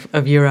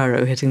of your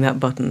arrow hitting that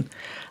button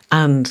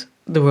and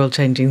the world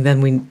changing,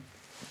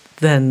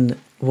 then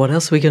what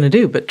else are we going to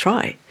do but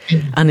try?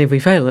 Mm-hmm. And if we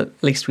fail, at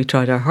least we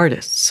tried our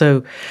hardest.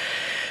 So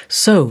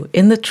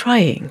in the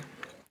trying,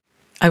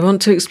 I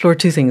want to explore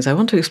two things. I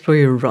want to explore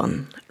your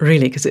run,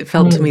 really, because it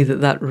felt to me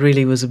that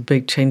really was a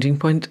big changing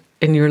point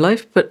in your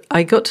life. But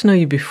I got to know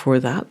you before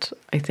that,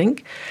 I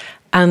think.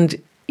 And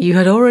you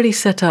had already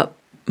set up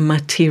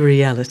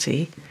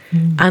Materiality,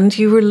 and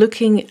you were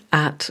looking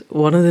at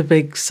one of the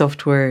big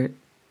software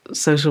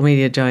social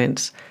media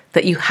giants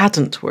that you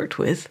hadn't worked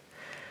with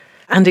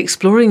and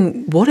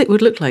exploring what it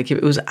would look like if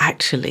it was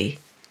actually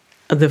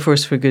the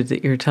force for good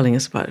that you're telling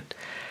us about.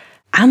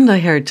 And I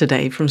heard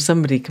today from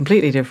somebody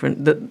completely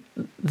different that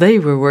they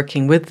were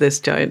working with this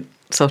giant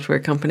software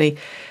company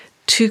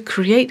to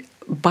create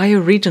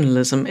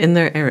bioregionalism in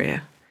their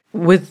area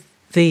with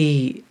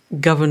the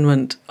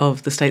government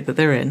of the state that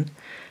they're in,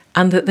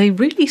 and that they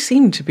really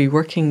seem to be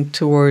working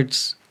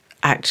towards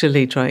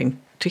actually trying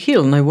to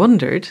heal. And I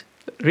wondered,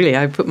 really,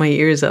 I put my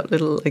ears up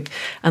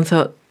and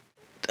thought,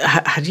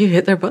 had you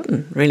hit their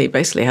button, really,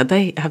 basically?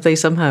 Have they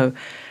somehow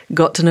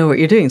got to know what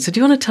you're doing? So do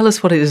you want to tell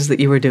us what it is that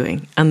you were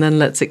doing? And then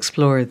let's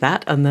explore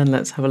that, and then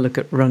let's have a look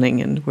at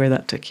running and where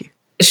that took you.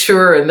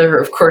 Sure, and they're,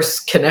 of course,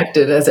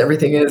 connected, as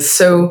everything is.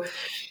 So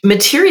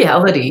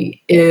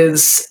materiality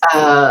is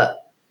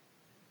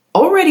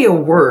already a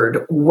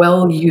word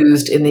well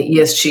used in the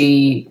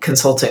ESG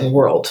consulting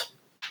world.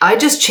 I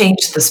just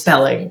changed the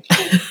spelling.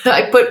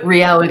 I put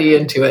reality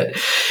into it.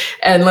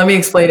 And let me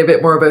explain a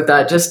bit more about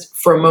that. Just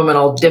for a moment,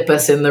 I'll dip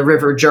us in the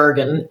river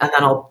jargon, and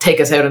then I'll take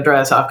us out and dry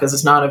us off, because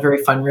it's not a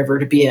very fun river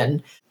to be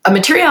in. A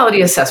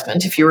materiality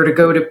assessment, if you were to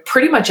go to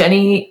pretty much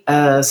any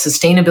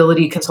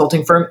sustainability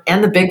consulting firm,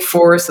 and the big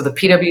four, so the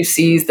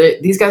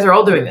PwCs, these guys are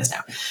all doing this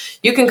now.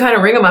 You can kind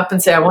of ring them up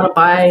and say, I want to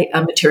buy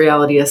a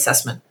materiality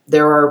assessment.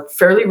 There are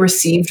fairly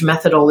received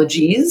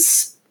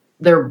methodologies.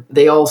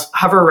 They all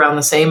hover around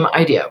the same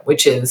idea,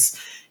 which is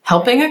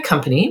helping a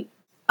company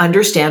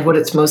understand what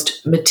its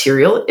most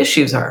material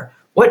issues are,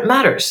 what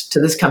matters to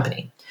this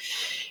company.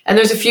 And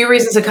there's a few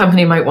reasons a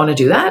company might want to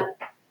do that.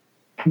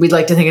 We'd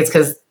like to think it's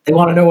because they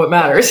want to know what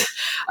matters.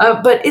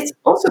 But it's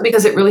also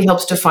because it really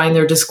helps define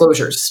their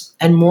disclosures.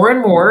 And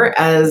more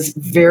as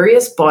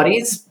various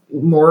bodies,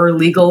 more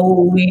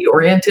legally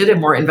oriented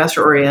and more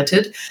investor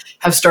oriented,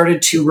 have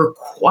started to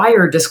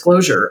require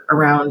disclosure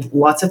around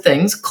lots of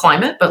things,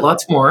 climate, but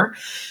lots more.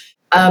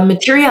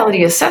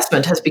 Materiality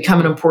assessment has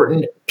become an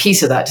important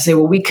piece of that, to say,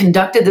 well, we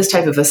conducted this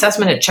type of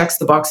assessment. It checks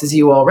the boxes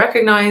you all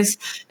recognize.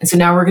 And so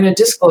now we're going to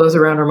disclose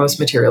around our most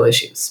material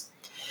issues.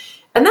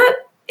 And that,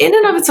 in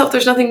and of itself,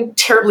 there's nothing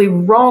terribly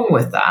wrong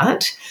with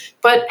that.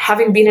 But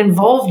having been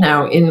involved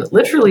now in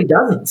literally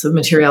dozens of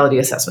materiality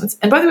assessments,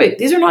 and by the way,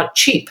 these are not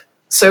cheap.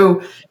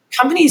 So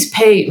companies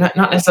pay, not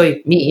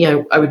necessarily me,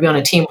 I would be on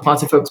a team with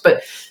lots of folks,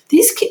 but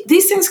these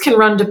things can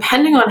run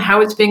depending on how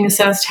it's being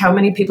assessed, how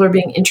many people are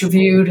being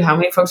interviewed, how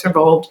many folks are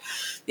involved.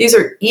 These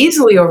are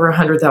easily over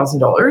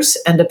 $100,000,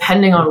 and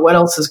depending on what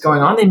else is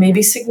going on, they may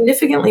be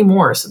significantly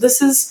more. So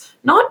this is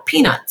not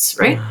peanuts,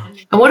 right? Wow.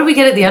 And what do we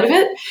get at the end of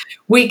it?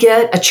 We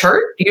get a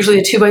chart, usually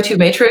a 2x2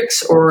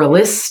 matrix or a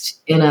list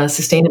in a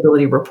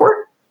sustainability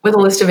report with a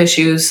list of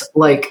issues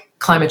like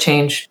climate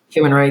change,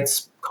 human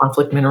rights,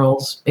 conflict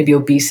minerals, maybe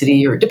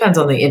obesity, or it depends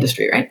on the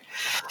industry, right?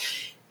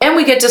 And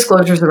we get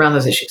disclosures around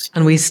those issues.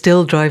 And we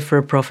still drive for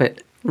a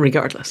profit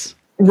regardless.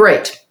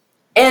 Right.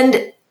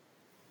 And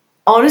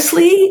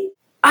honestly,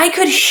 I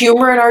could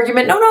humor an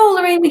argument. No,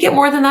 Lorraine, we get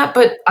more than that.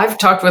 But I've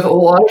talked with a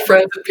lot of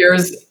friends and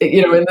peers,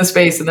 in the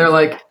space, and they're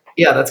like,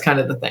 yeah, that's kind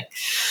of the thing.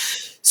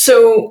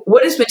 So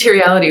what is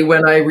materiality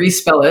when I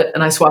respell it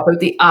and I swap out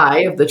the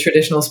I of the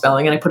traditional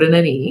spelling and I put in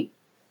an E?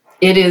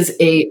 It is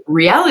a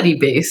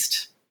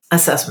reality-based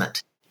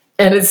assessment.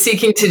 And it's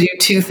seeking to do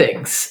two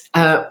things.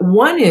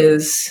 One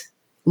is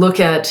look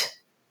at,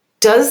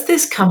 does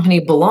this company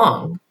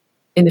belong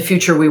in the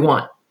future we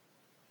want?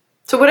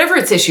 So whatever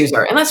its issues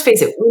are, and let's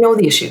face it, we know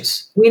the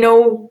issues. We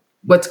know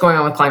what's going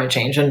on with climate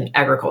change and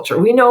agriculture.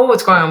 We know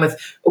what's going on with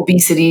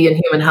obesity and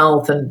human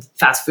health and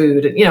fast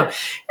food. And, and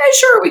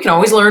sure, we can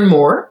always learn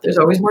more. There's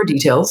always more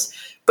details,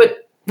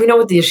 but we know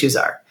what the issues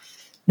are.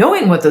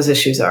 Knowing what those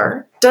issues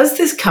are, does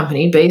this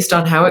company, based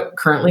on how it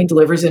currently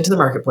delivers into the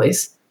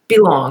marketplace,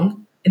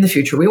 belong in the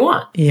future we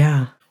want?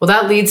 Yeah. Well,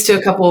 that leads to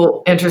a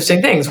couple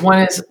interesting things. One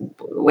is,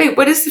 wait,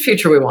 what is the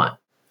future we want?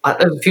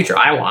 The future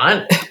I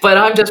want, but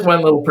I'm just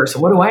one little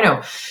person. What do I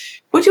know?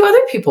 What do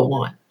other people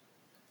want?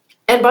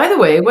 And by the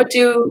way, what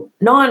do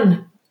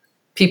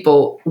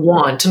non-people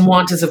want? And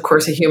want is, of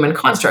course, a human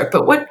construct.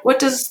 But what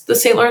does the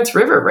St. Lawrence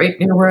River, right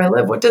near where I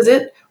live, what does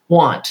it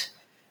want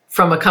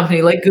from a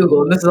company like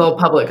Google? And this is all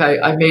public.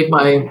 I made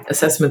my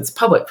assessments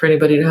public for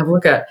anybody to have a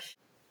look at.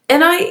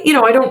 And I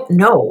don't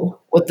know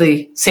what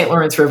the St.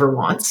 Lawrence River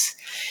wants,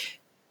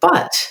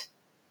 but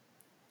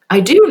I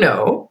do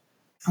know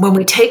when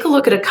we take a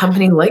look at a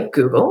company like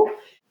Google,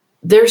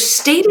 their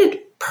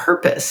stated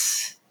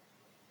purpose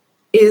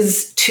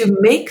is to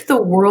make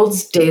the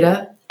world's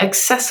data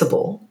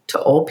accessible to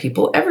all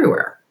people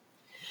everywhere.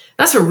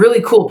 That's a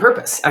really cool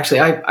purpose. Actually,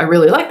 I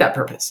really like that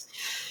purpose.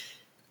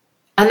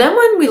 And then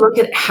when we look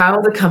at how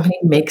the company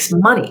makes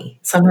money,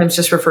 sometimes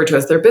just referred to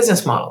as their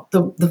business model,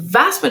 the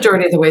vast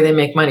majority of the way they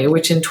make money,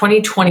 which in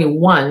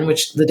 2021,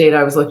 which the data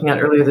I was looking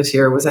at earlier this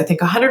year was, I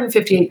think,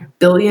 $158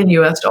 billion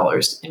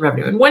in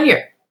revenue in 1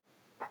 year.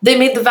 They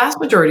made the vast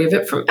majority of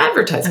it from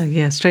advertising. Oh,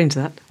 yeah, strange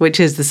that, which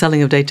is the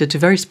selling of data to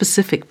very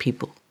specific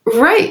people.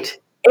 Right.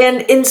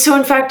 And so,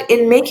 in fact,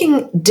 in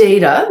making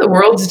data, the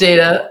world's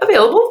data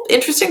available,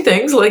 interesting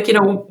things like,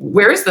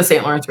 where's the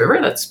St. Lawrence River?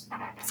 That's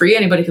free.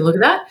 Anybody can look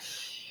at that.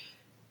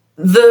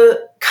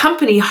 The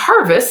company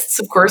harvests,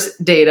 of course,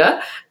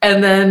 data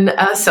and then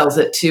sells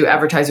it to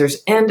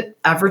advertisers, and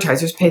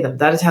advertisers pay them.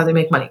 That is how they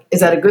make money. Is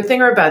that a good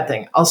thing or a bad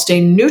thing? I'll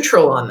stay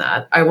neutral on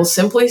that. I will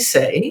simply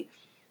say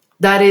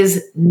that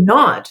is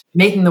not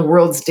making the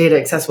world's data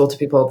accessible to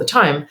people all the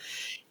time.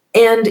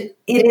 And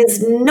it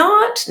is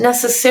not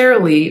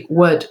necessarily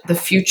what the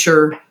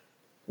future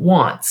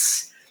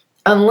wants,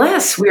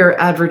 unless we are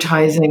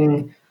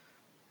advertising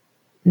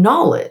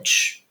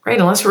knowledge, right?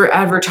 Unless we're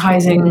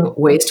advertising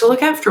ways to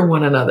look after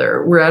one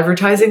another. We're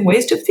advertising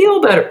ways to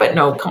feel better. But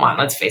no, come on,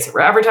 let's face it.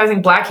 We're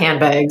advertising black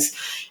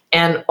handbags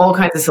and all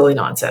kinds of silly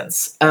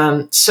nonsense.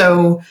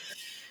 So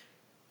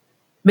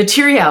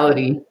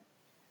materiality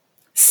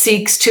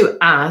seeks to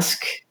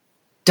ask,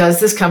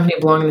 does this company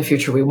belong in the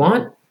future we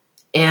want?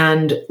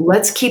 And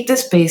let's keep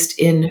this based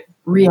in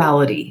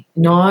reality,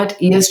 not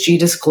ESG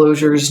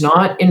disclosures,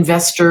 not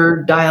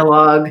investor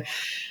dialogue,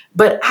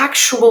 but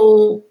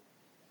actual,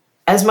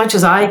 as much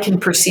as I can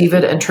perceive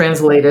it and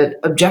translate it,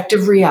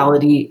 objective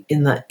reality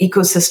in the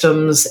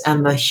ecosystems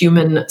and the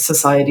human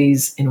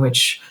societies in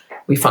which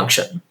we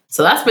function.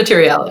 So that's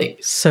materiality.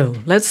 So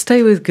let's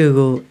stay with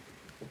Google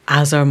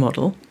as our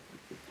model.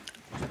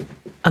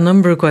 A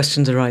number of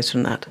questions arise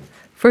from that.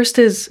 First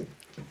is,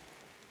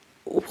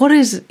 what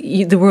is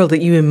the world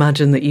that you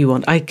imagine that you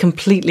want? I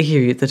completely hear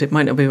you that it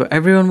might not be what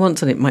everyone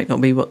wants and it might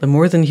not be what the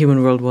more than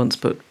human world wants,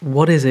 but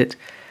what is it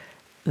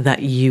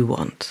that you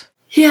want?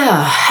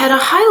 Yeah, at a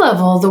high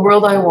level, the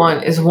world I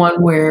want is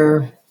one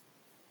where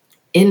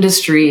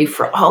industry,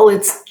 for all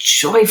its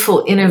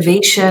joyful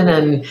innovation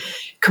and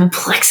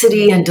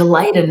complexity and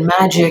delight and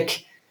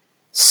magic,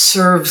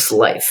 serves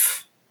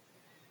life.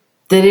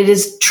 That it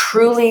is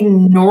truly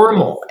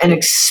normal and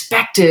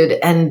expected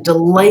and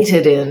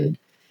delighted in,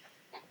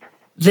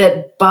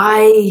 that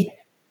by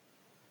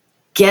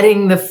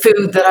getting the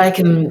food that I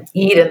can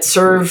eat and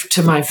serve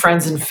to my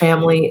friends and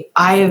family,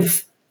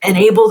 I've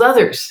enabled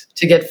others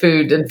to get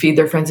food and feed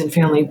their friends and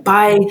family.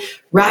 By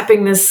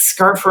wrapping this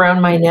scarf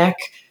around my neck,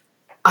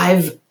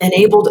 I've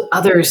enabled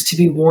others to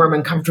be warm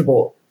and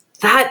comfortable.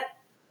 That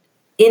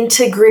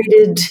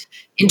integrated,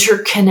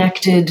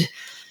 interconnected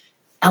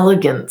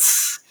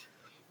elegance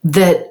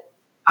that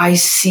I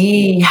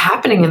see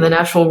happening in the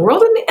natural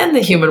world and the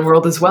human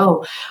world as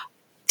well.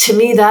 To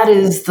me, that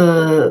is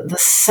the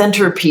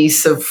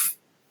centerpiece of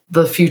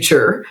the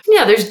future.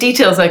 Yeah, there's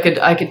details I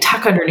could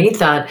tuck underneath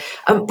that,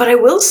 but I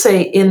will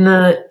say in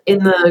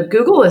the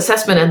Google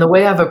assessment and the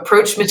way I've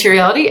approached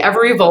materiality,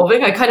 ever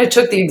evolving, I kind of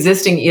took the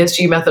existing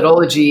ESG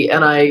methodology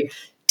and I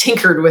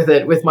tinkered with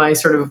it with my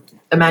sort of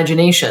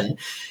imagination.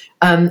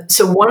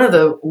 So one of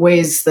the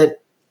ways that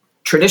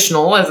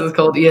traditional, as it's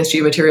called,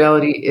 ESG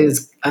materiality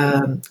is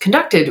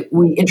conducted,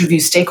 we interview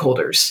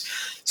stakeholders.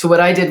 So what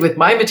I did with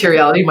my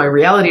materiality, my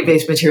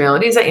reality-based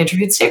materiality, is I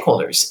interviewed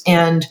stakeholders.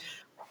 And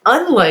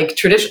unlike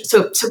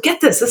traditional, so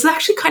get this is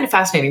actually kind of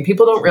fascinating.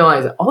 People don't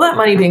realize that all that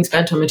money being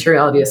spent on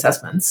materiality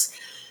assessments,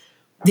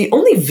 the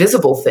only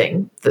visible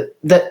thing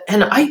that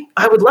and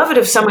I would love it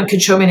if someone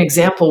could show me an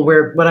example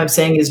where what I'm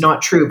saying is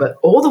not true, but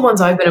all the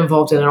ones I've been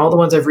involved in and all the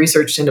ones I've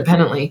researched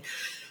independently,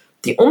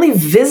 the only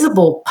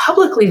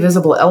publicly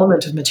visible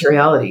element of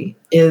materiality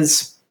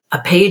is a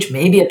page,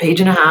 maybe a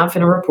page and a half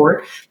in a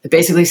report that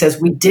basically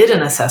says, we did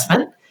an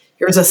assessment.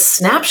 Here's a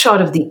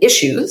snapshot of the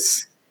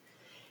issues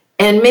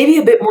and maybe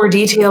a bit more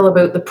detail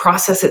about the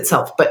process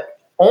itself. But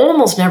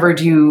almost never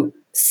do you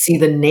see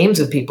the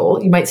names of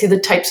people. You might see the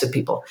types of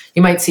people.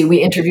 You might see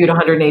we interviewed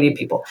 180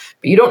 people,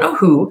 but you don't know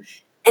who.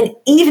 And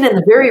even in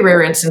the very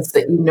rare instance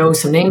that you know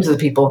some names of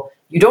the people,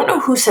 you don't know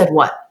who said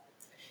what.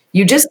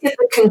 You just get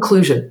the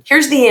conclusion.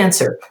 Here's the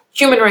answer.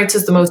 Human rights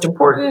is the most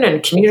important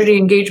and community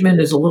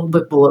engagement is a little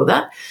bit below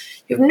that.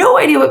 You have no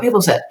idea what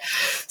people said.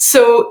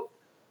 So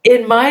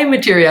in my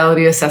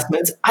materiality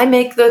assessments, I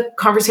make the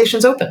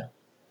conversations open.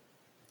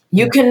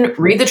 You can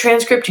read the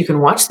transcript, you can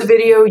watch the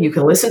video, you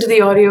can listen to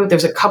the audio.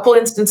 There's a couple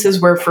instances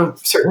where for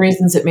certain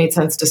reasons it made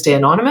sense to stay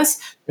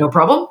anonymous. No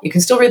problem. You can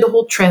still read the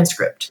whole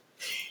transcript.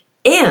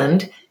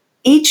 And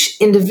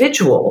each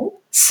individual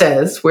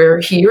says where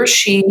he or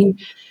she,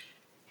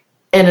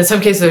 and in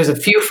some cases, there's a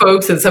few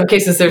folks. In some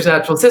cases, there's an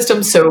actual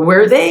system. So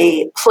where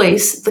they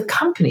place the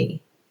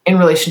company in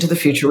relation to the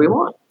future we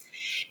want.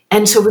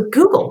 And so with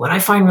Google, what I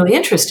find really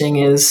interesting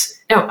is,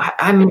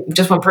 I'm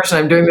just one person.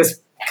 I'm doing this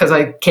because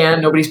I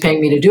can. Nobody's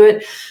paying me to do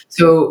it.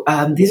 So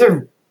these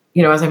are,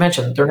 as I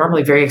mentioned, they're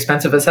normally very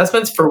expensive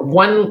assessments. For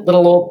one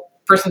little old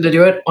person to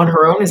do it on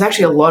her own is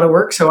actually a lot of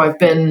work. So I've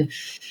been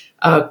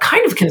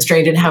kind of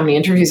constrained in how many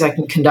interviews I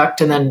can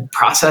conduct and then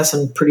process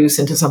and produce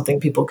into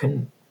something people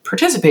can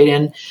participate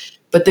in.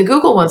 But the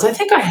Google ones, I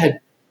think I had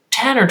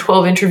 10 or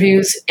 12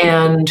 interviews.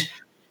 And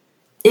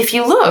if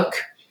you look,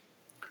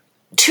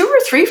 2 or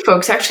 3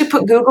 folks actually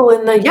put Google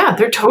in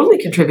they're totally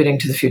contributing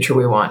to the future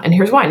we want. And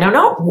here's why. Now,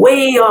 not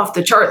way off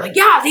the chart,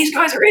 these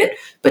guys are it,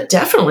 but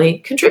definitely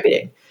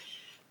contributing.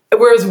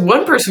 Whereas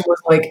one person was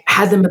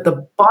had them at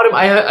the bottom.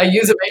 I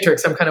use a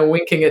matrix. I'm kind of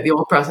winking at the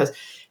old process.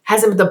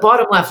 Has them at the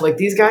bottom left.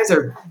 These guys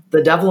are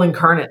the devil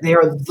incarnate. They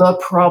are the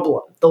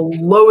problem, the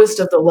lowest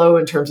of the low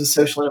in terms of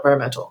social and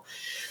environmental.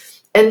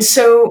 And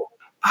so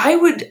I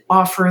would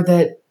offer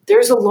that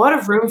there's a lot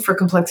of room for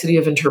complexity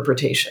of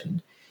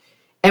interpretation.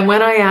 And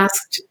when I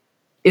asked,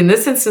 in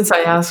this instance, I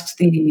asked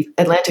the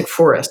Atlantic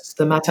Forest,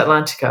 the Mata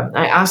Atlantica.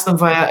 I asked them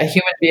via a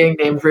human being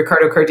named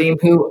Ricardo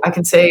Cardim, who I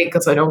can say,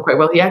 because I know him quite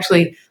well, he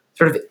actually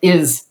sort of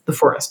is the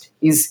forest.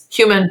 He's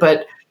human,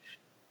 but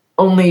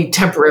only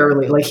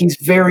temporarily. Like, he's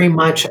very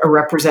much a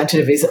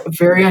representative. He's a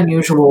very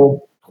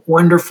unusual,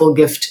 wonderful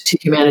gift to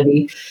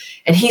humanity.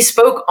 And he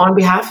spoke on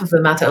behalf of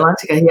the Mata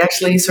Atlantica. He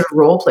actually sort of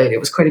role played. It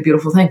was quite a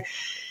beautiful thing.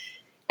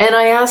 And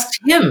I asked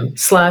him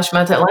 /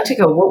 Mata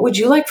Atlantica, what would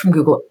you like from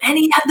Google? And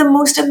he had the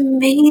most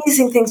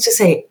amazing things to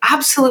say,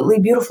 absolutely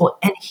beautiful.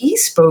 And he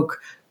spoke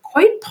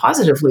quite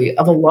positively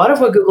of a lot of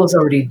what Google is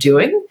already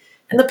doing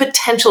and the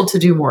potential to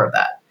do more of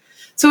that.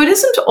 So it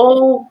isn't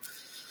all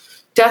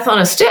death on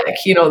a stick.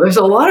 There's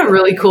a lot of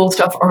really cool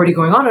stuff already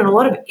going on and a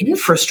lot of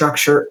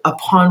infrastructure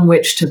upon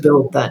which to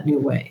build that new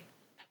way.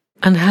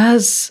 And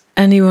has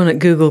anyone at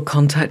Google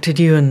contacted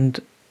you, and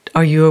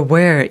are you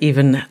aware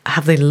even,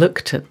 have they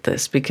looked at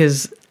this?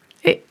 Because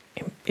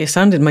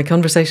my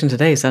conversation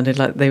today sounded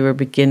like they were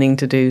beginning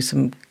to do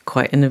some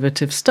quite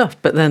innovative stuff,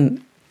 but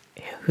then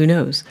who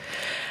knows?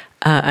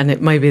 And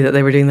it might be that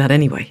they were doing that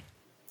anyway.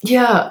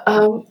 Yeah,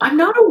 I'm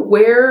not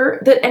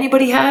aware that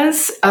anybody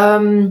has.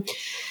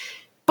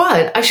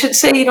 But I should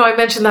say, I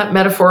mentioned that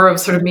metaphor of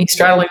sort of me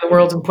straddling the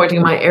world and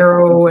pointing my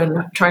arrow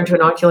and trying to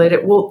inoculate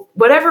it. Well,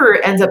 whatever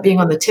ends up being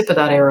on the tip of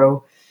that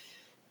arrow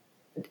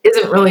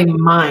isn't really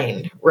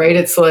mine, right?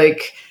 It's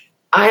like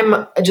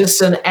I'm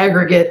just an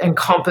aggregate and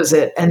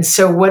composite. And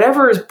so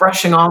whatever is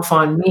brushing off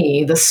on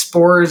me, the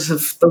spores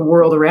of the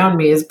world around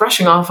me, is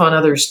brushing off on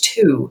others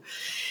too.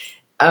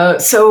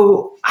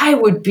 So I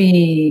would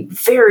be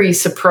very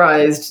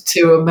surprised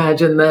to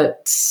imagine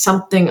that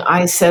something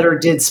I said or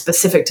did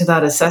specific to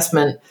that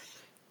assessment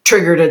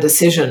triggered a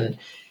decision.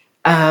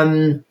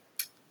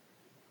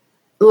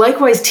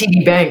 Likewise,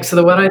 TD Bank. So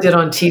the one I did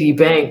on TD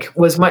Bank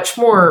was much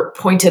more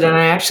pointed, and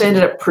I actually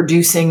ended up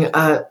producing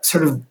a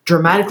sort of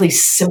dramatically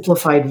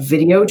simplified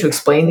video to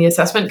explain the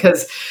assessment,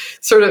 because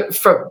sort of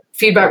from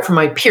feedback from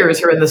my peers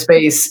who are in the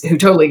space who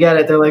totally get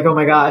it, they're like, oh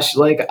my gosh,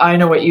 like I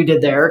know what you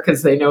did there,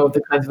 because they know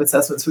the kinds of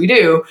assessments we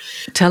do.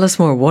 Tell us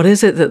more. What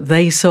is it that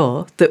they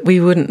saw that we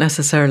wouldn't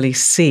necessarily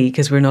see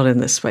because we're not in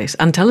this space?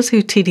 And tell us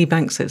who TD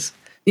Banks is.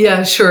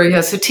 Yeah, sure.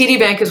 Yeah. So TD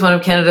Bank is one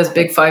of Canada's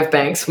big 5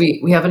 banks.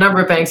 We have a number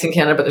of banks in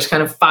Canada, but there's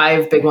kind of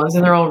 5 big ones,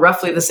 and they're all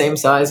roughly the same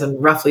size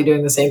and roughly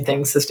doing the same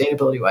things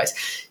sustainability-wise.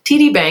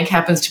 TD Bank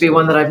happens to be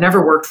one that I've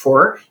never worked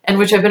for and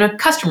which I've been a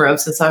customer of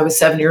since I was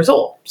 7 years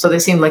old. So they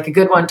seemed like a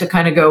good one to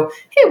kind of go,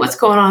 hey, what's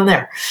going on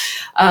there?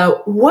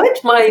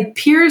 What my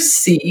peers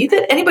see,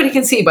 that anybody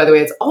can see, by the way,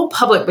 it's all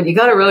public, but you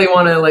got to really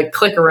want to like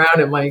click around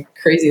in my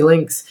crazy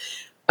links,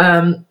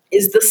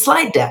 is the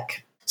slide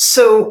deck.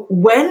 So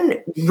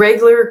when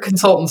regular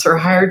consultants are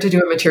hired to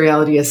do a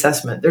materiality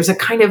assessment, there's a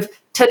kind of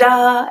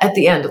ta-da at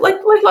the end, like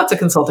lots of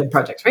consulting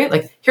projects, right?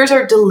 Like, here's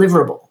our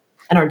deliverable,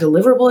 and our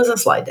deliverable is a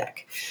slide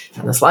deck.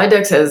 And the slide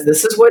deck says,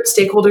 this is what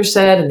stakeholders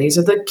said, and these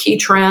are the key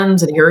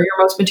trends, and here are your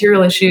most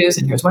material issues,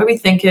 and here's why we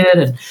think it.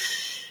 And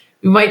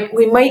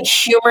we might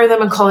humor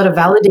them and call it a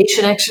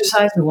validation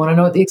exercise. We want to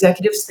know what the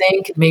executives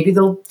think, and maybe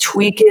they'll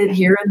tweak it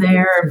here and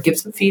there and give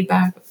some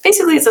feedback.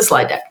 Basically, it's a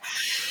slide deck.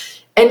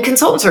 And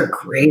consultants are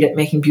great at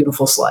making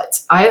beautiful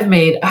slides. I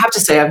have to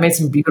say, I've made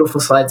some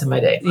beautiful slides in my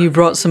day. You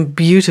brought some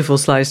beautiful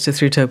slides to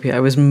Throughtopia. I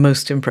was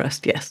most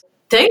impressed, yes.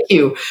 Thank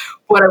you.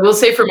 What I will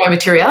say for my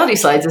materiality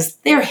slides is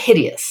they're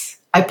hideous.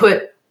 I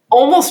put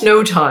almost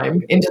no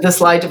time into the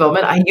slide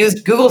development. I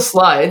used Google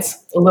Slides,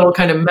 a little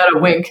kind of meta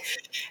wink.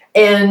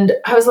 And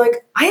I was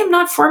like, I am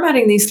not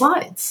formatting these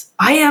slides.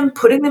 I am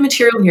putting the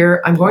material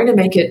here. I'm going to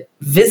make it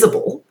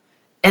visible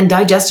and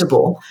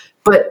digestible,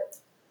 but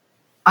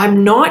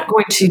I'm not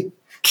going to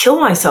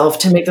kill myself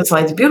to make the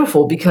slides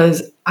beautiful,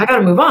 because I got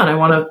to move on. I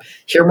want to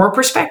hear more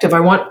perspective. I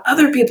want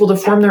other people to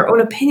form their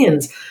own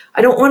opinions.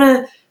 I don't want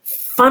to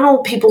funnel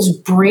people's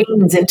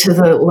brains into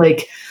the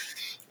like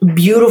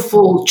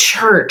beautiful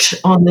chart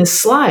on this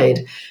slide.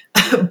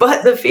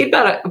 But the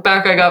feedback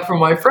I got from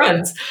my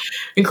friends,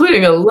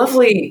 including a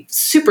lovely,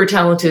 super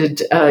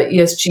talented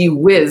ESG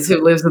whiz who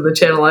lives in the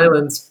Channel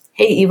Islands,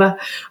 hey Eva,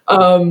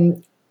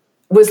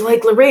 was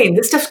like, Lorraine,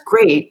 this stuff's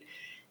great,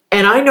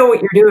 and I know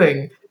what you're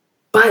doing,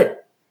 but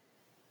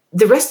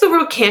the rest of the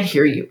world can't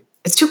hear you.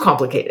 It's too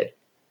complicated.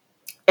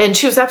 And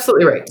she was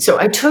absolutely right. So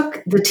I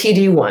took the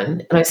TD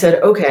one and I said,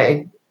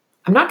 okay,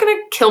 I'm not going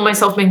to kill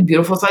myself making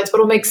beautiful slides,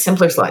 but I'll make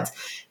simpler slides.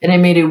 And I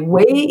made a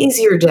way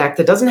easier deck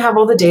that doesn't have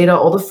all the data,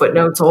 all the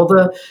footnotes, all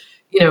the,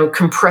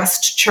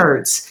 compressed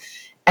charts.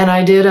 And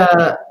I did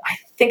I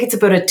think it's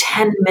about a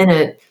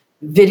 10-minute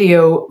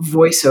video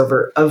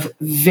voiceover of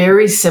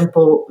very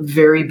simple,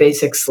 very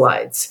basic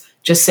slides,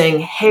 just saying,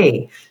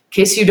 hey, in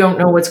case you don't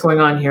know what's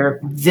going on here,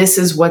 this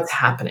is what's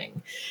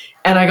happening.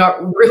 And I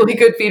got really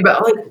good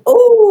feedback. Like,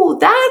 oh,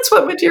 that's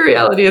what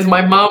materiality is.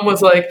 My mom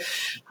was like,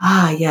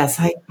 yes,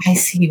 I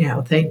see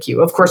now. Thank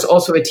you. Of course,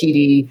 also a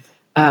TD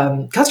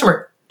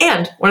customer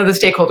and one of the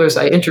stakeholders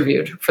I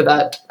interviewed for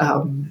that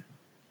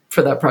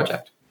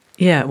project.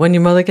 Yeah, when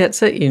your mother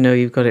gets it, you know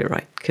you've got it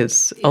right,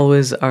 because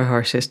always our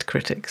harshest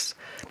critics.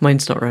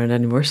 Mine's not around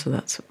anymore, so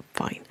that's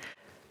fine.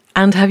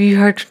 And have you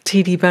heard from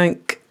TD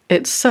Bank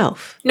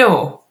itself?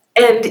 No.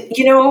 And,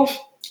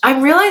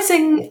 I'm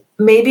realizing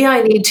maybe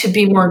I need to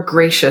be more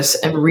gracious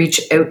and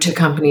reach out to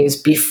companies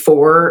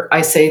before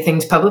I say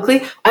things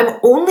publicly. I'm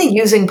only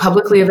using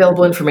publicly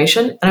available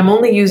information, and I'm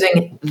only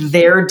using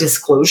their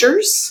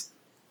disclosures.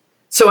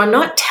 So I'm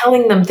not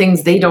telling them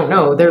things they don't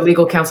know. Their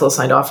legal counsel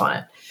signed off on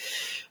it.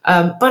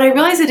 But I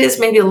realize it is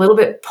maybe a little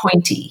bit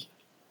pointy.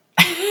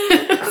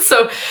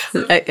 So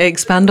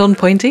expand on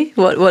pointy.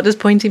 What does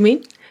pointy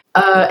mean?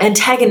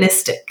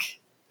 Antagonistic.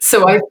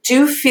 So I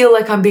do feel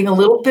like I'm being a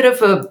little bit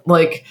of a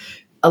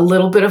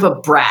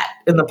brat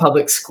in the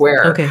public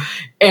square. Okay.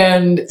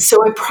 And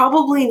so I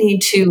probably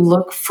need to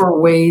look for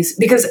ways,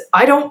 because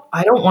I don't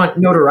want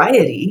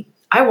notoriety.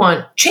 I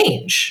want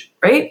change,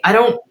 right? I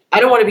don't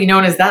want to be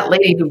known as that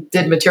lady who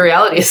did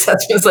materiality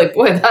assessments. Like,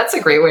 boy, that's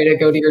a great way to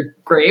go to your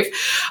grave.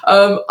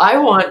 I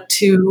want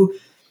to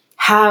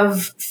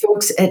have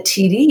folks at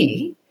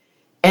TD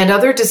and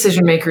other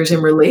decision makers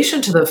in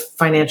relation to the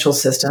financial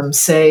system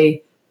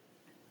say,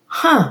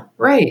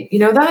 right.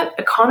 That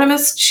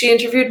economist she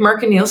interviewed,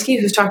 Mark Anielski,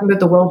 who's talking about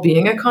the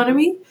well-being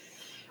economy,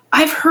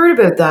 I've heard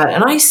about that.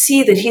 And I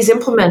see that he's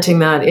implementing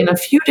that in a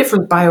few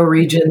different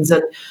bioregions.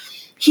 And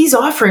he's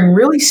offering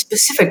really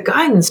specific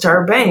guidance to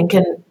our bank.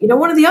 And,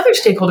 one of the other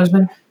stakeholders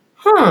been,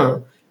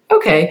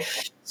 okay.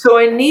 So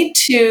I need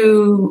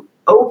to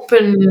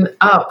open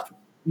up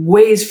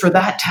ways for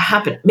that to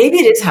happen. Maybe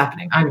it is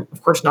happening. I'm,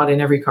 of course, not in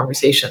every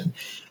conversation.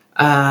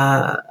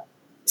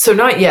 So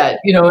not yet,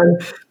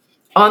 and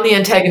on the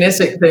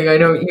antagonistic thing, I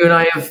know you and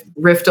I have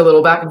riffed a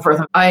little back and forth.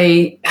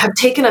 I have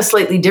taken a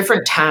slightly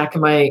different tack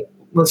in my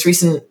most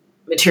recent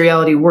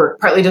materiality work,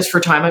 partly just for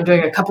time. I'm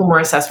doing a couple more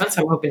assessments.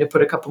 I'm hoping to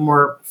put a couple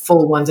more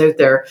full ones out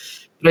there.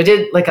 But I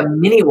did like a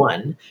mini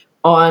one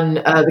on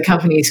the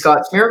company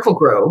Scott's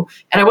Miracle-Gro.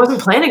 And I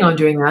wasn't planning on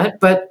doing that,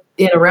 but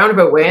in a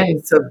roundabout way, and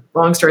it's a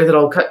long story that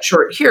I'll cut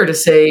short here to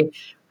say,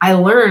 I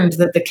learned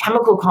that the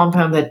chemical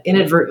compound that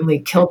inadvertently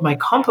killed my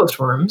compost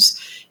worms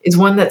is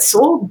one that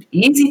sold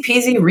easy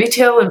peasy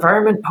retail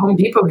environment Home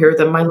Depot here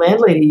that my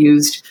landlady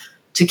used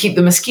to keep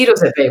the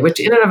mosquitoes at bay, which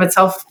in and of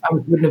itself I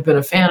wouldn't have been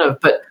a fan of.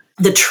 But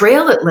the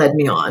trail it led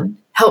me on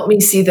helped me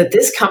see that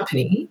this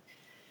company,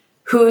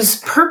 whose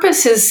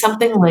purpose is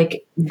something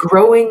like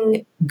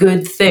growing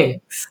good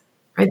things,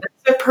 right?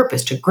 That's their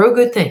purpose, to grow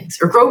good things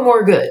or grow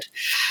more good.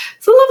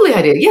 It's a lovely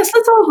idea. Yes,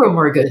 let's all grow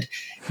more good.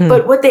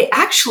 But what they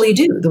actually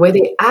do, the way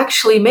they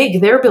actually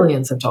make their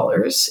billions of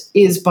dollars,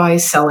 is by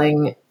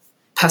selling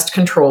pest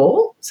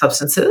control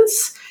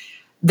substances.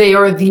 They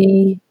are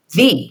the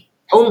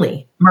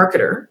only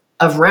marketer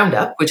of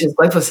Roundup, which is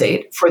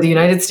glyphosate, for the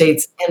United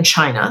States and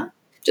China.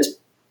 Just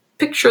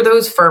picture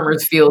those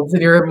farmers' fields in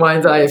your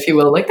mind's eye, if you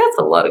will. Like, that's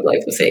a lot of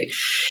glyphosate.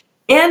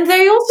 And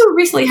they also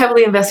recently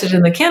heavily invested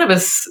in the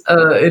cannabis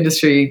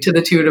industry to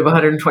the tune of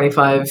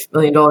 $125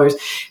 million.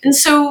 And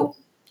so,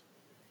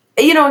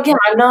 again,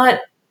 I'm not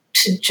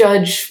to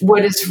judge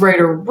what is right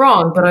or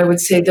wrong, but I would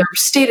say their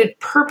stated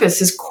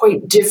purpose is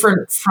quite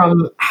different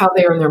from how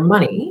they earn their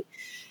money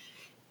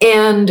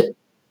and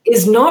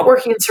is not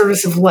working in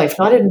service of life,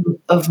 not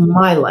of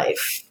my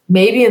life,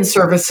 maybe in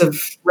service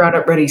of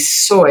Roundup Ready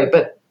soy,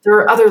 but there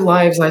are other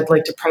lives I'd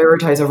like to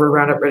prioritize over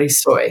Roundup Ready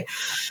soy.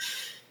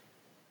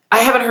 I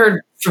haven't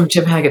heard from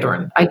Jim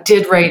Hagedorn. I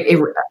did write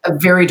a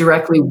very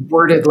directly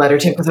worded letter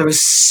to him because I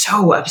was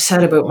so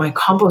upset about my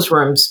compost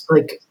worms,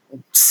 like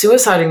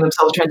suiciding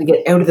themselves trying to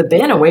get out of the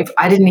bin away.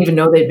 I didn't even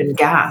know they'd been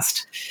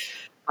gassed.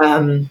 But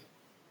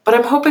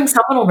I'm hoping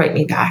someone will write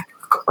me back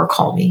or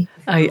call me.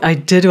 I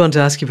did want to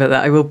ask you about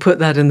that. I will put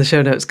that in the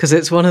show notes because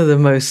it's one of the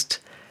most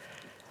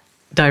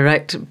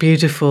direct,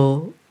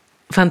 beautiful,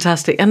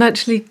 fantastic, and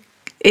actually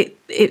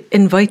it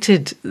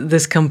invited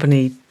this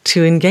company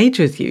to engage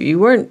with you. You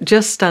weren't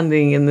just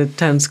standing in the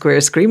town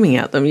square screaming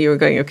at them. You were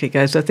going, okay,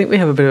 guys, I think we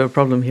have a bit of a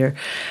problem here.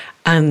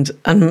 And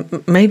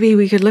maybe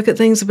we could look at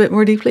things a bit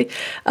more deeply.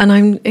 And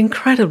I'm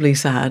incredibly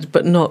sad,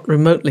 but not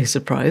remotely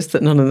surprised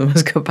that none of them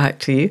has got back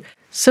to you.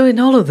 So in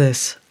all of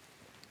this,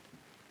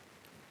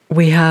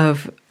 we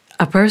have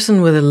a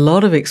person with a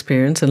lot of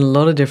experience in a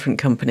lot of different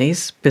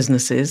companies,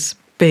 businesses,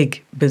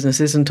 big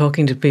businesses, and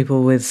talking to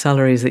people with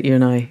salaries that you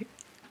and I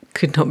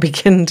could not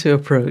begin to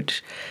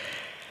approach.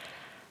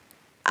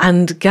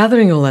 And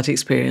gathering all that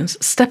experience,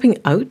 stepping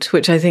out,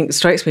 which I think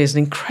strikes me as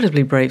an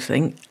incredibly brave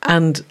thing,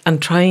 and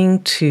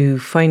trying to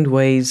find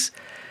ways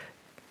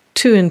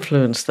to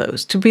influence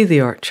those, to be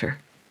the archer.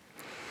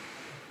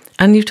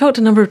 And you've talked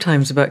a number of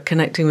times about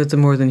connecting with the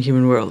more than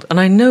human world. And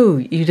I know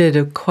you did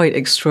a quite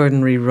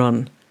extraordinary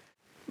run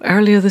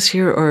earlier this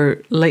year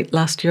or late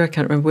last year, I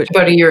can't remember which.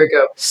 About a year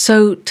ago.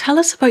 So tell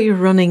us about your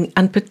running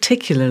and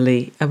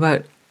particularly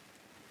about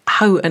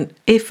how and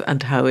if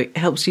and how it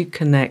helps you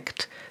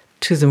connect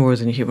to the more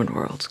than human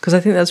world, because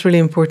I think that's really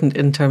important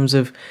in terms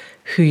of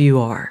who you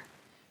are.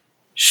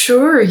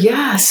 Sure,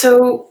 yeah.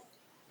 So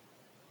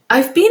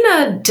I've been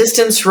a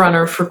distance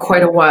runner for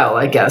quite a while,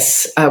 I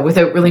guess,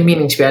 without really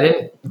meaning to be. I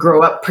didn't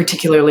grow up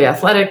particularly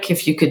athletic.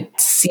 If you could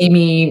see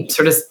me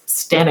sort of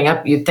standing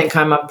up, you'd think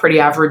I'm a pretty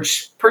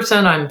average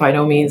person. I'm by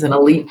no means an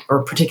elite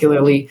or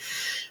particularly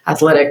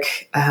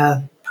athletic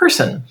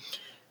person.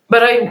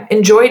 But I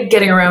enjoyed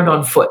getting around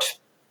on foot.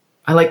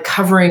 I like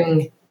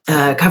covering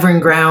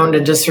ground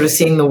and just sort of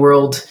seeing the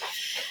world,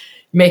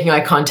 making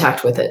eye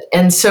contact with it.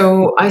 And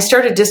so I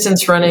started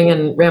distance running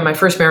and ran my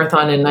first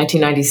marathon in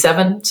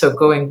 1997, so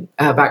going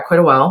back quite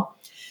a while.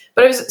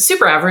 But I was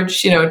super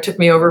average. It took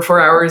me over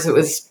 4 hours. It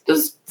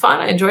was fun.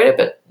 I enjoyed it,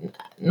 but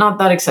not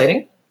that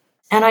exciting.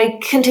 And I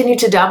continued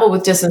to dabble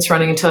with distance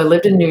running until I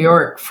lived in New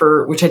York,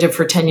 which I did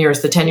for 10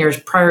 years, the 10 years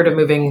prior to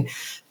moving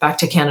back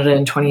to Canada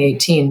in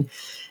 2018.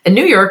 And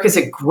New York is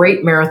a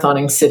great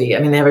marathoning city. I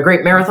mean, they have a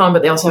great marathon,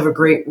 but they also have a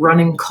great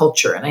running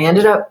culture. And I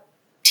ended up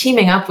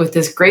teaming up with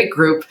this great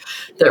group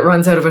that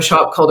runs out of a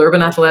shop called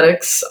Urban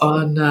Athletics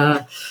on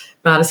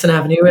Madison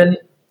Avenue. And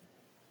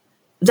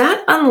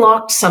that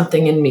unlocked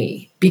something in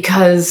me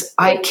because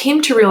I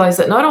came to realize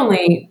that not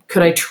only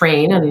could I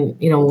train and,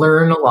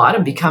 learn a lot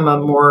and become a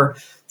more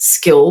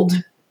skilled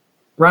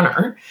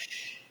runner,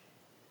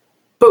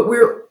 but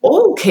we're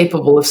all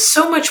capable of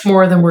so much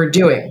more than we're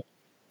doing.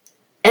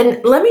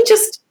 And let me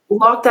just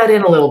lock that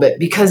in a little bit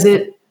because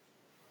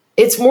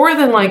it's more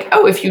than like,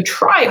 oh, if you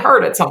try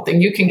hard at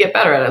something, you can get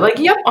better at it. Like,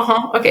 yep,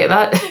 okay,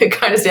 that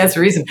kind of stands to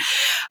reason.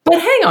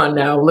 But hang on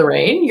now,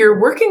 Lorraine, you're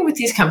working with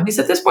these companies.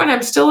 At this point,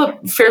 I'm still a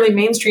fairly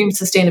mainstream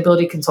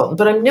sustainability consultant,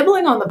 but I'm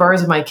nibbling on the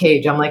bars of my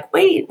cage. I'm like,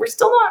 wait, we're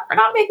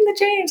not making the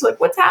change. Like,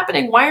 what's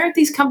happening? Why aren't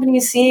these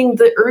companies seeing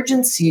the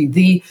urgency,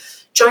 the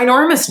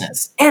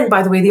ginormousness, and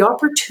by the way, the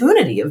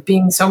opportunity of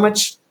being so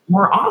much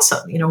more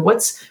awesome?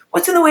 What's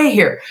in the way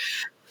here?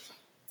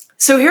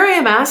 So here I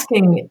am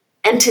asking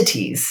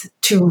entities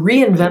to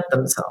reinvent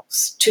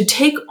themselves, to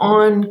take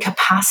on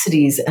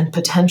capacities and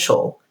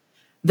potential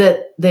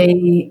that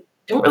they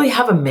don't really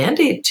have a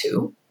mandate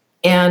to,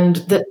 and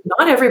that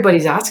not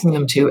everybody's asking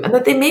them to, and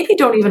that they maybe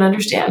don't even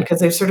understand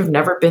because they've sort of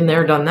never been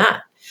there, done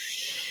that.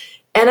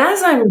 And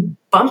as I'm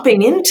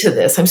bumping into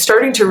this, I'm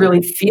starting to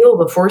really feel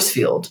the force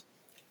field.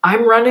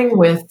 I'm running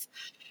with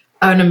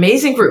an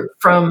amazing group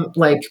from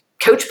like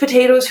couch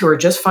potatoes who are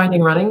just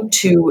finding running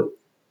to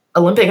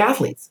Olympic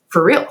athletes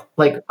for real,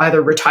 like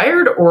either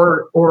retired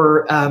or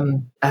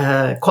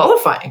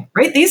qualifying,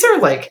 right? These are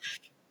like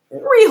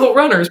real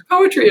runners,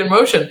 poetry in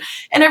motion,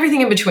 and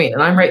everything in between.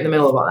 And I'm right in the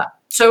middle of all that.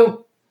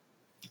 So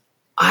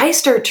I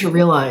start to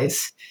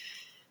realize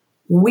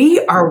we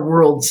are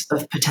worlds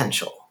of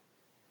potential.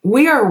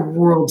 We are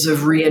worlds of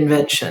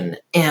reinvention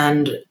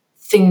and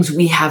things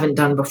we haven't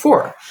done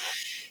before.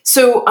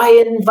 So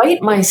I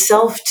invite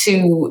myself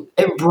to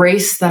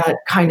embrace that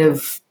kind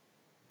of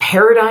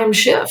paradigm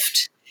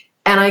shift.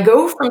 And I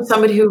go from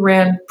somebody who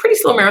ran pretty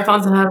slow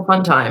marathons and had a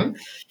fun time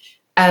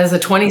as a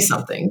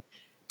 20-something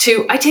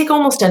to I take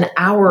almost an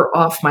hour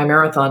off my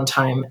marathon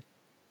time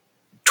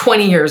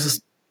 20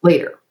 years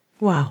later.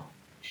 Wow.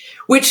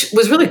 Which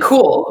was really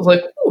cool. I was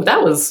like, oh,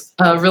 that was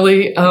a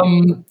really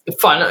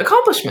fun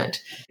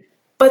accomplishment.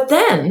 But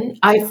then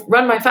I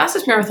run my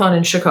fastest marathon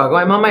in Chicago.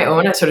 I'm on my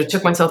own. I sort of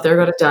took myself there,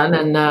 got it done.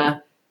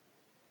 And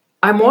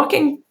I'm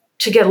walking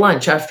to get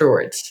lunch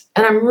afterwards.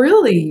 And I'm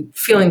really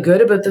feeling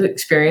good about the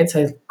experience.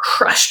 I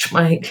crushed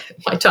my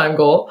time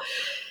goal.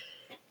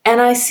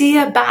 And I see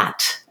a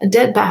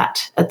dead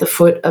bat at the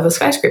foot of a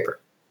skyscraper.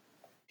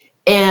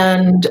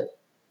 And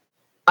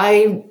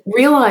I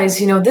realize,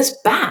 this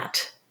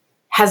bat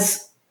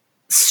has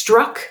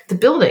struck the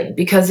building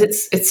because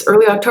it's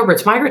early October,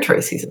 it's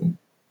migratory season.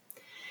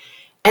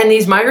 And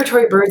these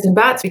migratory birds and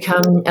bats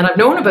become, and I've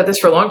known about this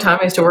for a long time.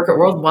 I used to work at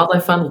World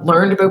Wildlife Fund,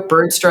 learned about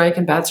bird strike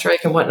and bat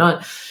strike and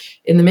whatnot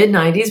in the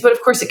mid-90s. But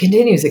of course, it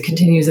continues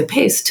at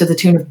pace to the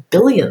tune of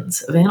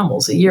billions of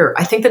animals a year.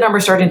 I think the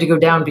number's starting to go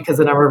down because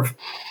the number of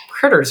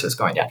critters is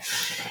going down.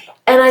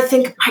 And I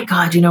think, my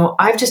God,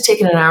 I've just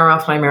taken an hour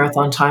off my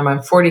marathon time.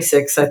 I'm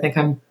 46. I think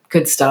I'm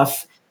good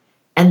stuff.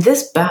 And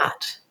this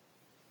bat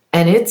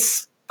and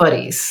its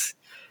buddies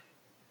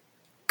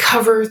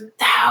cover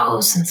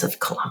thousands of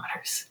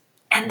kilometers.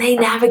 And they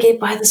navigate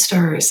by the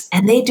stars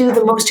and they do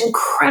the most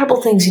incredible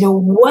things.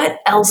 What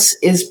else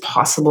is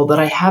possible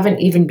that I haven't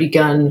even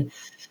begun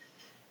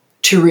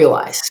to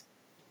realize?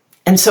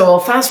 And so I'll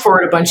fast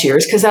forward a bunch of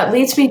years because that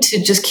leads me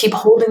to just keep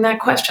holding that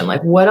question.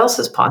 Like, what else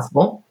is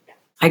possible?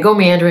 I go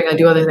meandering. I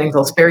do other things.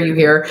 I'll spare you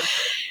here.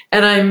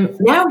 And I'm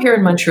now here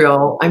in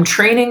Montreal. I'm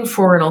training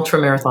for an ultra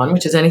marathon,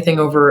 which is anything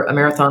over a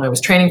marathon. I was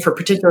training for a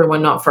particular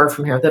one not far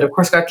from here that, of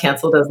course, got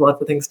canceled, as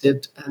lots of things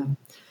did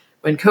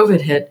when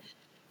COVID hit.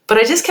 But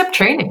I just kept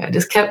training. I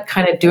just kept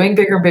kind of doing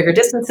bigger and bigger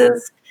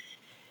distances.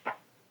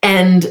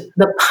 And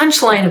the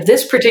punchline of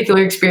this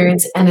particular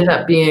experience ended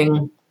up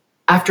being,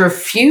 after a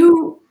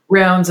few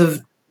rounds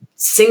of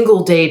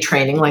single day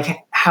training,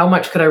 like how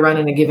much could I run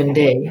in a given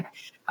day?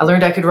 I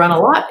learned I could run a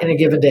lot in a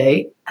given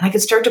day, and I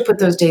could start to put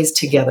those days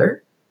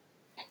together.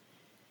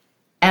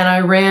 And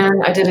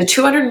I did a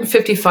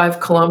 255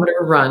 kilometer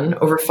run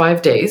over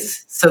 5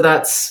 days. So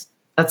that's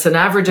That's an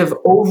average of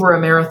over a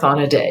marathon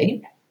a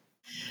day.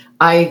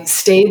 I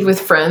stayed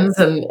with friends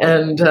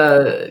and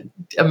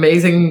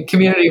amazing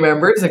community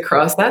members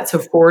across that. So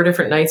 4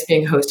 different nights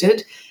being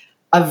hosted.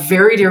 A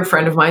very dear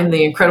friend of mine,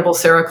 the incredible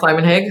Sarah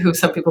Climenhag, who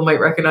some people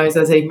might recognize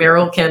as a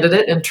mayoral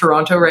candidate in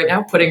Toronto right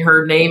now, putting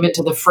her name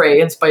into the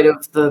fray in spite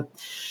of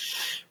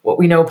what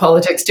we know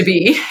politics to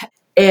be.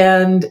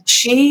 And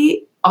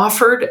she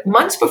offered,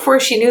 months before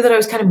she knew that I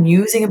was kind of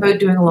musing about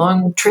doing a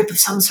long trip of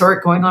some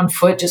sort, going on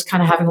foot, just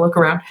kind of having a look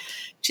around.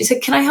 She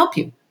said, "Can I help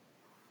you?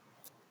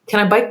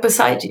 Can I bike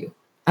beside you?"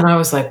 And I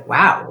was like,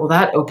 wow, well,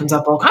 that opens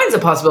up all kinds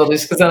of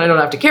possibilities because then I don't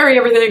have to carry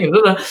everything. And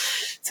blah, blah.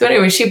 So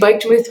anyway, she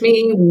biked with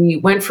me. We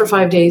went for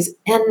 5 days.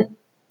 And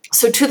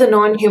so to the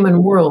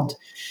non-human world,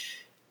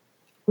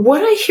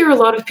 what I hear a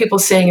lot of people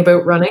saying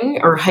about running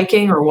or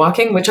hiking or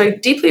walking, which I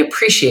deeply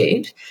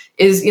appreciate,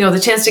 is,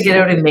 the chance to get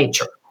out in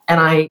nature.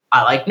 And I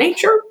like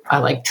nature. I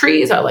like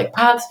trees. I like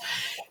paths.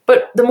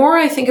 But the more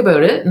I think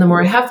about it and the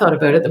more I have thought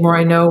about it, the more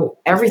I know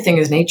everything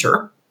is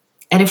nature.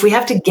 And if we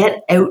have to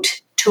get out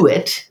to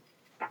it,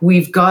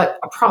 we've got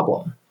a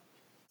problem.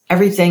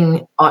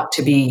 Everything ought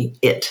to be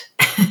it.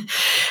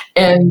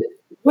 And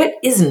what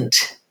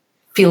isn't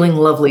feeling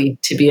lovely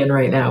to be in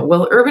right now?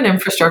 Well, urban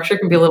infrastructure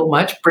can be a little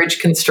much, bridge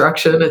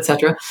construction,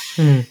 etc.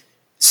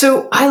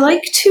 So I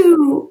like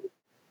to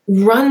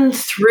run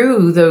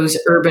through those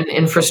urban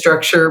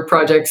infrastructure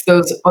projects,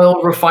 those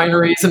oil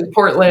refineries and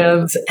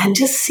portlands, and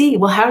just see,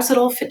 well, how does it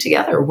all fit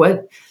together?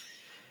 What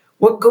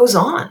goes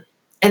on?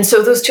 And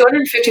so those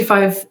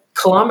 255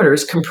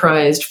 kilometers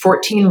comprised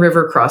 14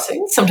 river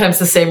crossings, sometimes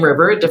the same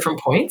river at different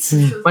points.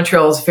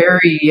 Montreal is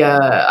very,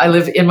 I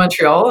live in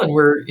Montreal and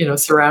we're,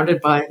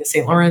 surrounded by the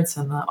St. Lawrence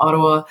and the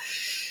Ottawa.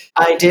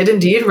 I did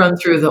indeed run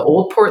through the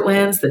old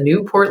Portlands, the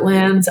new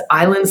Portlands,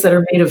 islands that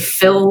are made of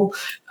fill,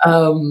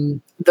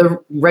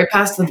 right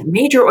past the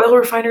major oil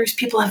refineries.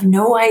 People have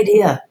no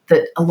idea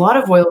that a lot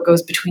of oil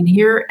goes between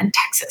here and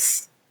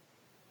Texas,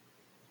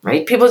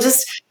 right? People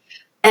just...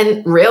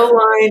 And rail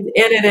lines,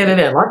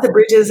 in. Lots of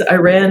bridges. I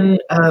ran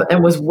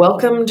and was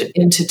welcomed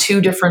into 2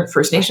 different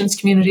First Nations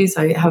communities.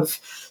 I have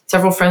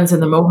several friends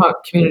in the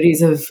Mohawk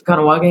communities of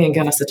Kahnawake and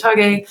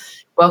Kanesatake,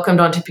 welcomed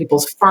onto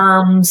people's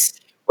farms,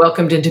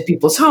 welcomed into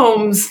people's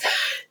homes.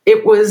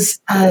 It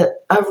was a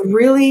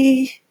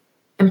really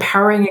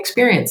empowering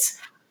experience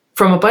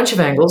from a bunch of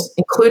angles,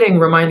 including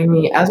reminding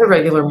me as a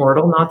regular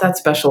mortal, not that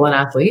special an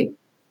athlete,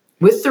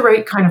 with the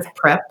right kind of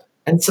prep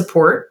and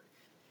support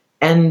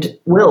and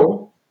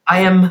will,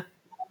 I am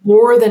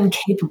more than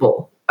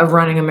capable of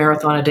running a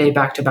marathon a day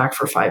back to back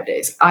for 5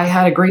 days. I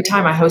had a great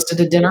time. I hosted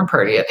a dinner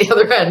party at the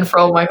other end for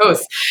all my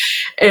hosts.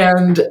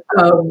 And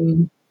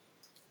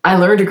I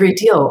learned a great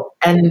deal.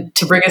 And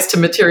to bring us to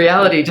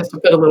materiality, just to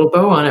put a little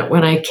bow on it,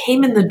 when I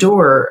came in the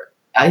door,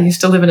 I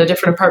used to live in a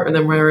different apartment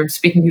than where I'm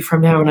speaking to you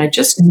from now. And I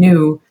just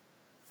knew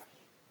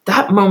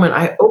that moment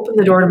I opened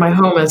the door to my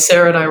home as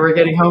Sarah and I were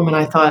getting home. And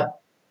I thought,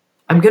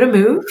 I'm going to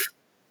move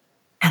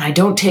and I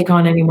don't take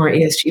on any more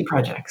ESG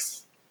projects.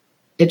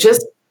 It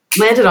just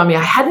landed on me.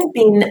 I hadn't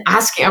been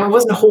asking, I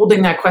wasn't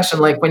holding that question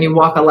like when you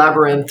walk a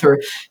labyrinth or,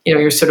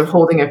 you're sort of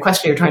holding a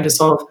question you're trying to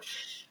solve.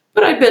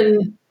 But I've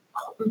been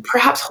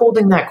perhaps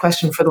holding that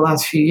question for the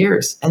last few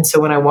years. And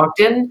so when I walked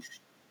in,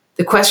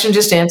 the question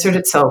just answered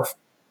itself.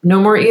 No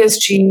more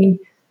ESG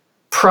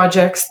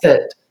projects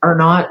that are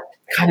not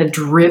kind of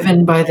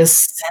driven by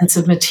this sense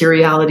of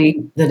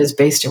materiality that is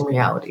based in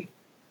reality.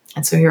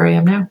 And so here I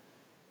am now.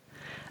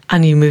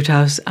 And you moved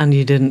house and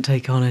you didn't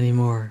take on any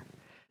more.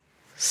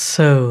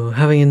 So,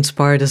 having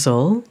inspired us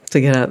all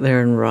to get out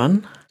there and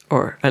run,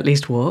 or at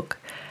least walk,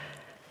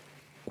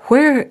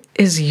 where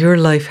is your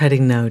life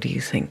heading now, do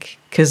you think?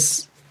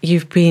 Because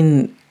you've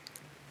been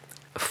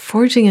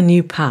forging a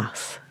new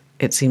path,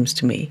 it seems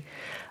to me.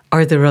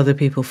 Are there other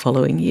people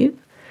following you?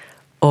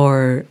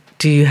 Or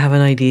do you have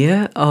an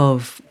idea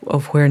of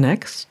where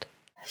next?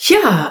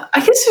 Yeah, I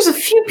guess there's a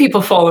few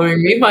people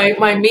following me.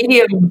 My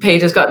Medium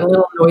page has gotten a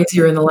little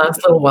noisier in the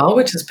last little while,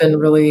 which has been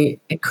really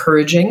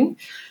encouraging.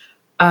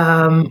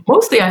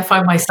 Mostly I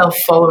find myself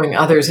following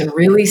others and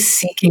really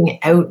seeking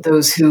out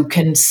those who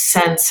can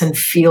sense and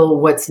feel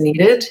what's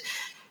needed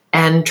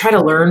and try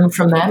to learn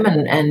from them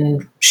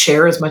and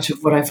share as much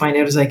of what I find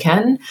out as I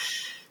can.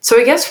 So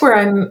I guess where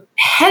I'm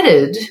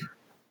headed,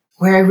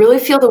 where I really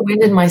feel the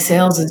wind in my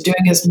sails, is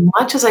doing as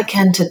much as I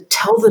can to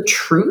tell the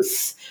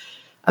truth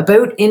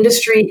about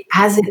industry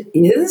as it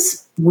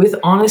is, with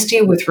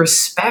honesty, with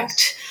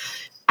respect,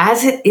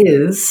 as it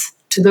is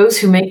to those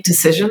who make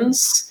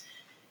decisions,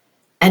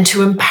 and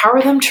to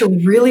empower them to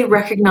really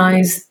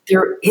recognize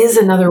there is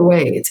another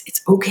way.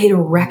 It's okay to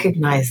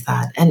recognize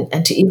that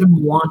and to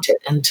even want it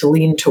and to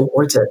lean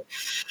towards it.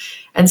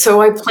 And so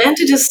I plan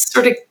to just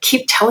sort of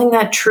keep telling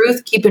that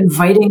truth, keep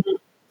inviting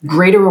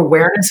greater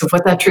awareness of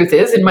what that truth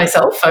is in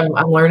myself. I'm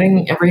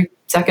learning every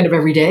second of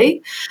every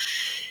day,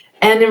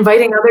 and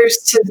inviting others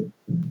to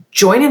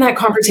join in that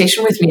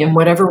conversation with me in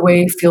whatever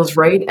way feels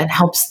right and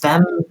helps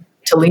them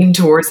to lean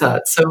towards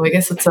that. So I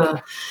guess it's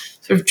a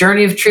sort of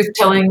journey of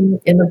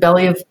truth-telling in the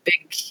belly of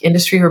big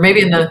industry, or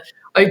maybe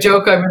I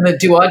joke I'm in the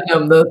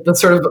duodenum, the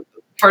sort of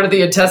part of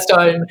the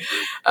intestine,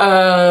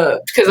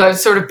 because I've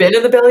sort of been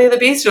in the belly of the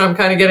beast and I'm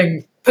kind of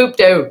getting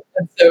pooped out.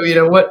 And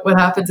so, what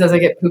happens as I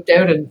get pooped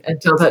out and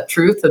tell that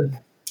truth and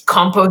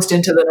compost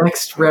into the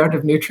next round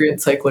of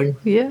nutrient cycling.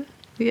 Yeah.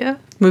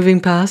 Moving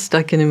past,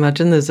 I can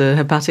imagine there's a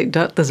hepatic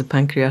duct, there's a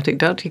pancreatic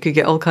duct. You could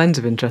get all kinds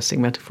of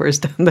interesting metaphors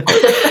down there.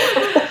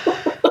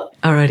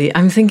 Alrighty,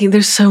 I'm thinking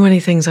there's so many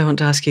things I want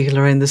to ask you,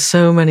 Lorraine. There's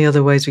so many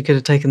other ways we could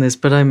have taken this,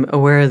 but I'm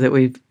aware that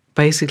we've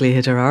basically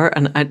hit our hour,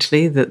 and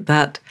actually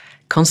that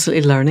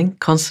constantly learning,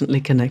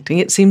 constantly connecting.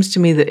 It seems to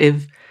me that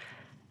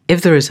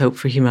if there is hope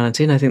for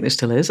humanity, and I think there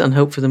still is, and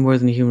hope for the more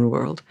than human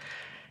world,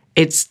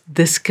 it's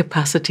this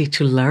capacity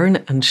to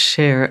learn and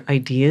share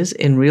ideas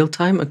in real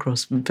time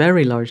across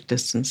very large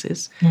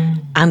distances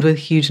and with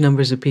huge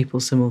numbers of people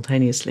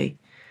simultaneously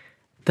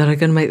that are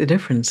going to make the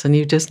difference. And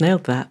you just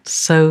nailed that.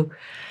 So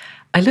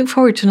I look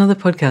forward to another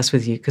podcast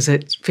with you because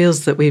it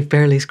feels that we've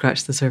barely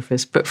scratched the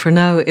surface. But for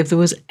now, if there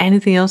was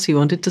anything else you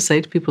wanted to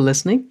say to people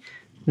listening,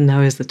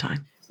 now is the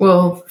time.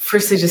 Well,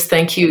 firstly, just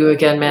thank you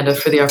again, Manda,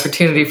 for the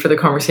opportunity for the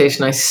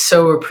conversation. I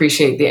so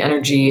appreciate the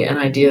energy and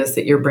ideas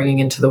that you're bringing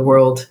into the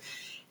world.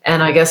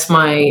 And I guess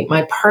my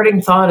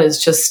parting thought is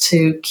just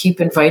to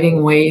keep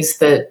inviting ways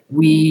that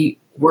we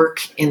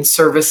work in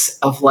service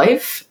of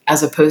life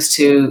as opposed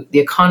to the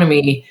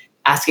economy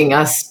asking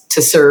us to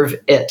serve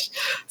it.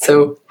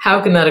 So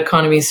how can that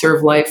economy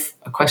serve life?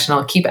 A question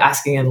I'll keep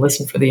asking and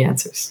listen for the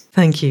answers.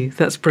 Thank you.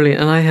 That's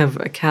brilliant. And I have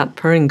a cat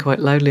purring quite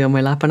loudly on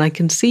my lap, and I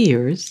can see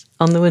yours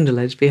on the window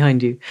ledge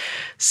behind you.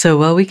 So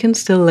while we can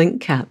still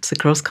link cats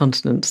across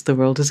continents, the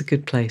world is a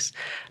good place.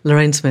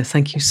 Lorraine Smith,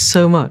 thank you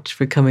so much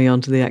for coming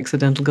on to the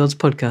Accidental Gods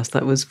podcast.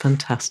 That was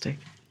fantastic.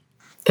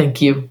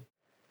 Thank you.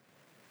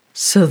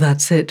 So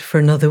that's it for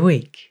another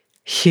week.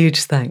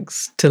 Huge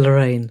thanks to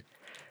Lorraine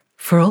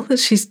for all that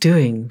she's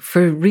doing,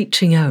 for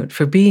reaching out,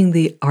 for being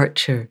the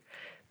archer,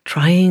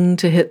 trying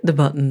to hit the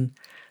button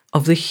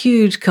of the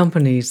huge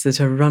companies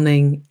that are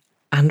running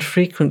and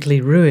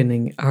frequently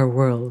ruining our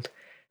world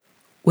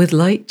with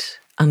light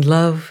and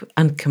love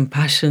and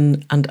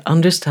compassion and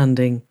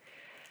understanding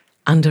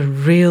and a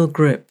real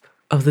grip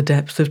of the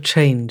depth of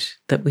change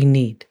that we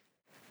need.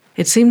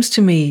 It seems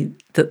to me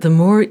that the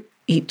more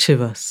each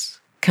of us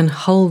can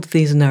hold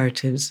these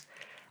narratives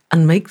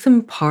and make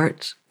them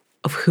part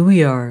of who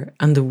we are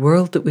and the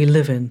world that we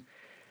live in,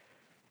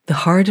 the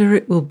harder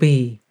it will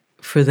be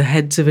for the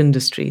heads of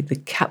industry, the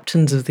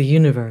captains of the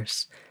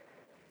universe,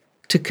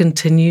 to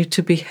continue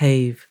to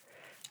behave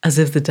as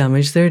if the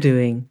damage they're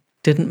doing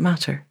didn't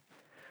matter.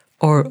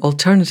 Or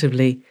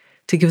alternatively,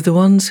 to give the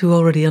ones who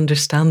already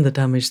understand the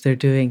damage they're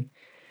doing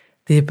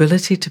the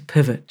ability to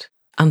pivot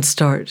and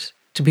start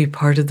to be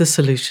part of the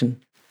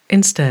solution,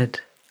 instead,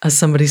 as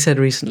somebody said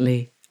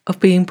recently, of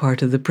being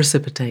part of the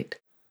precipitate.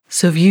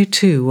 So if you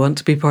too want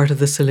to be part of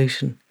the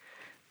solution,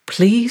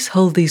 please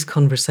hold these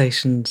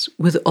conversations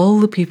with all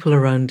the people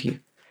around you.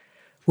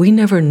 We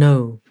never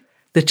know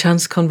the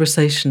chance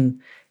conversation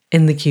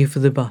in the queue for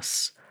the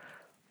bus,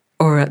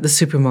 or at the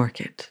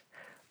supermarket,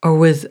 or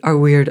with our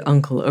weird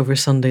uncle over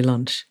Sunday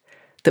lunch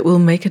that will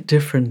make a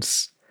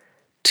difference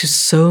to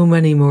so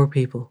many more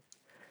people.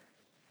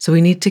 So we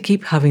need to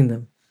keep having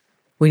them.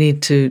 We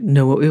need to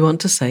know what we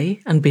want to say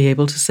and be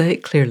able to say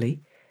it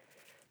clearly.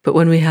 But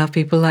when we have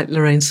people like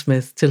Lorraine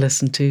Smith to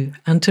listen to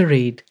and to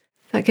read,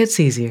 that gets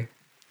easier.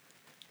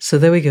 So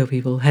there we go,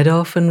 people. Head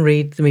off and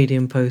read the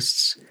Medium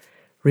posts,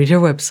 read our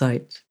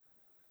website,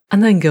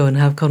 and then go and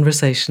have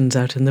conversations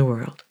out in the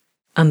world.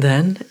 And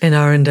then, in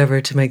our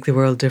endeavour to make the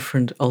world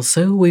different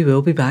also, we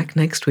will be back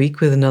next week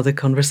with another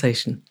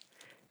conversation.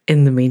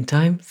 In the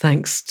meantime,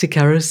 thanks to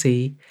Caro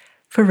C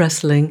for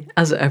wrestling,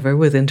 as ever,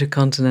 with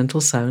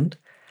intercontinental sound,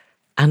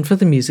 and for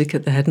the music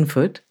at the head and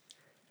foot.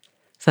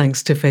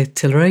 Thanks to Faith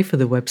Tilleray for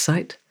the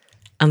website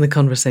and the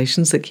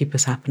conversations that keep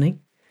us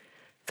happening.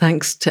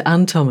 Thanks to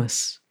Anne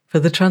Thomas for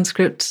the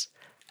transcripts.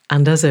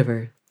 And as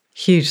ever,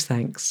 huge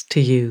thanks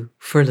to you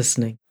for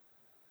listening.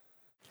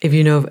 If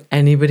you know of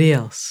anybody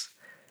else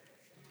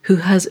who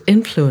has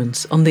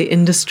influence on the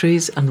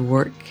industries and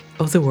work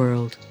of the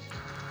world,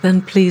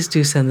 then please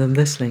do send them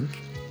this link.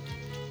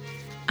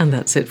 And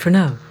that's it for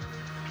now.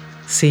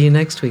 See you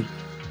next week.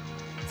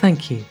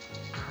 Thank you,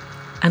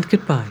 and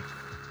goodbye.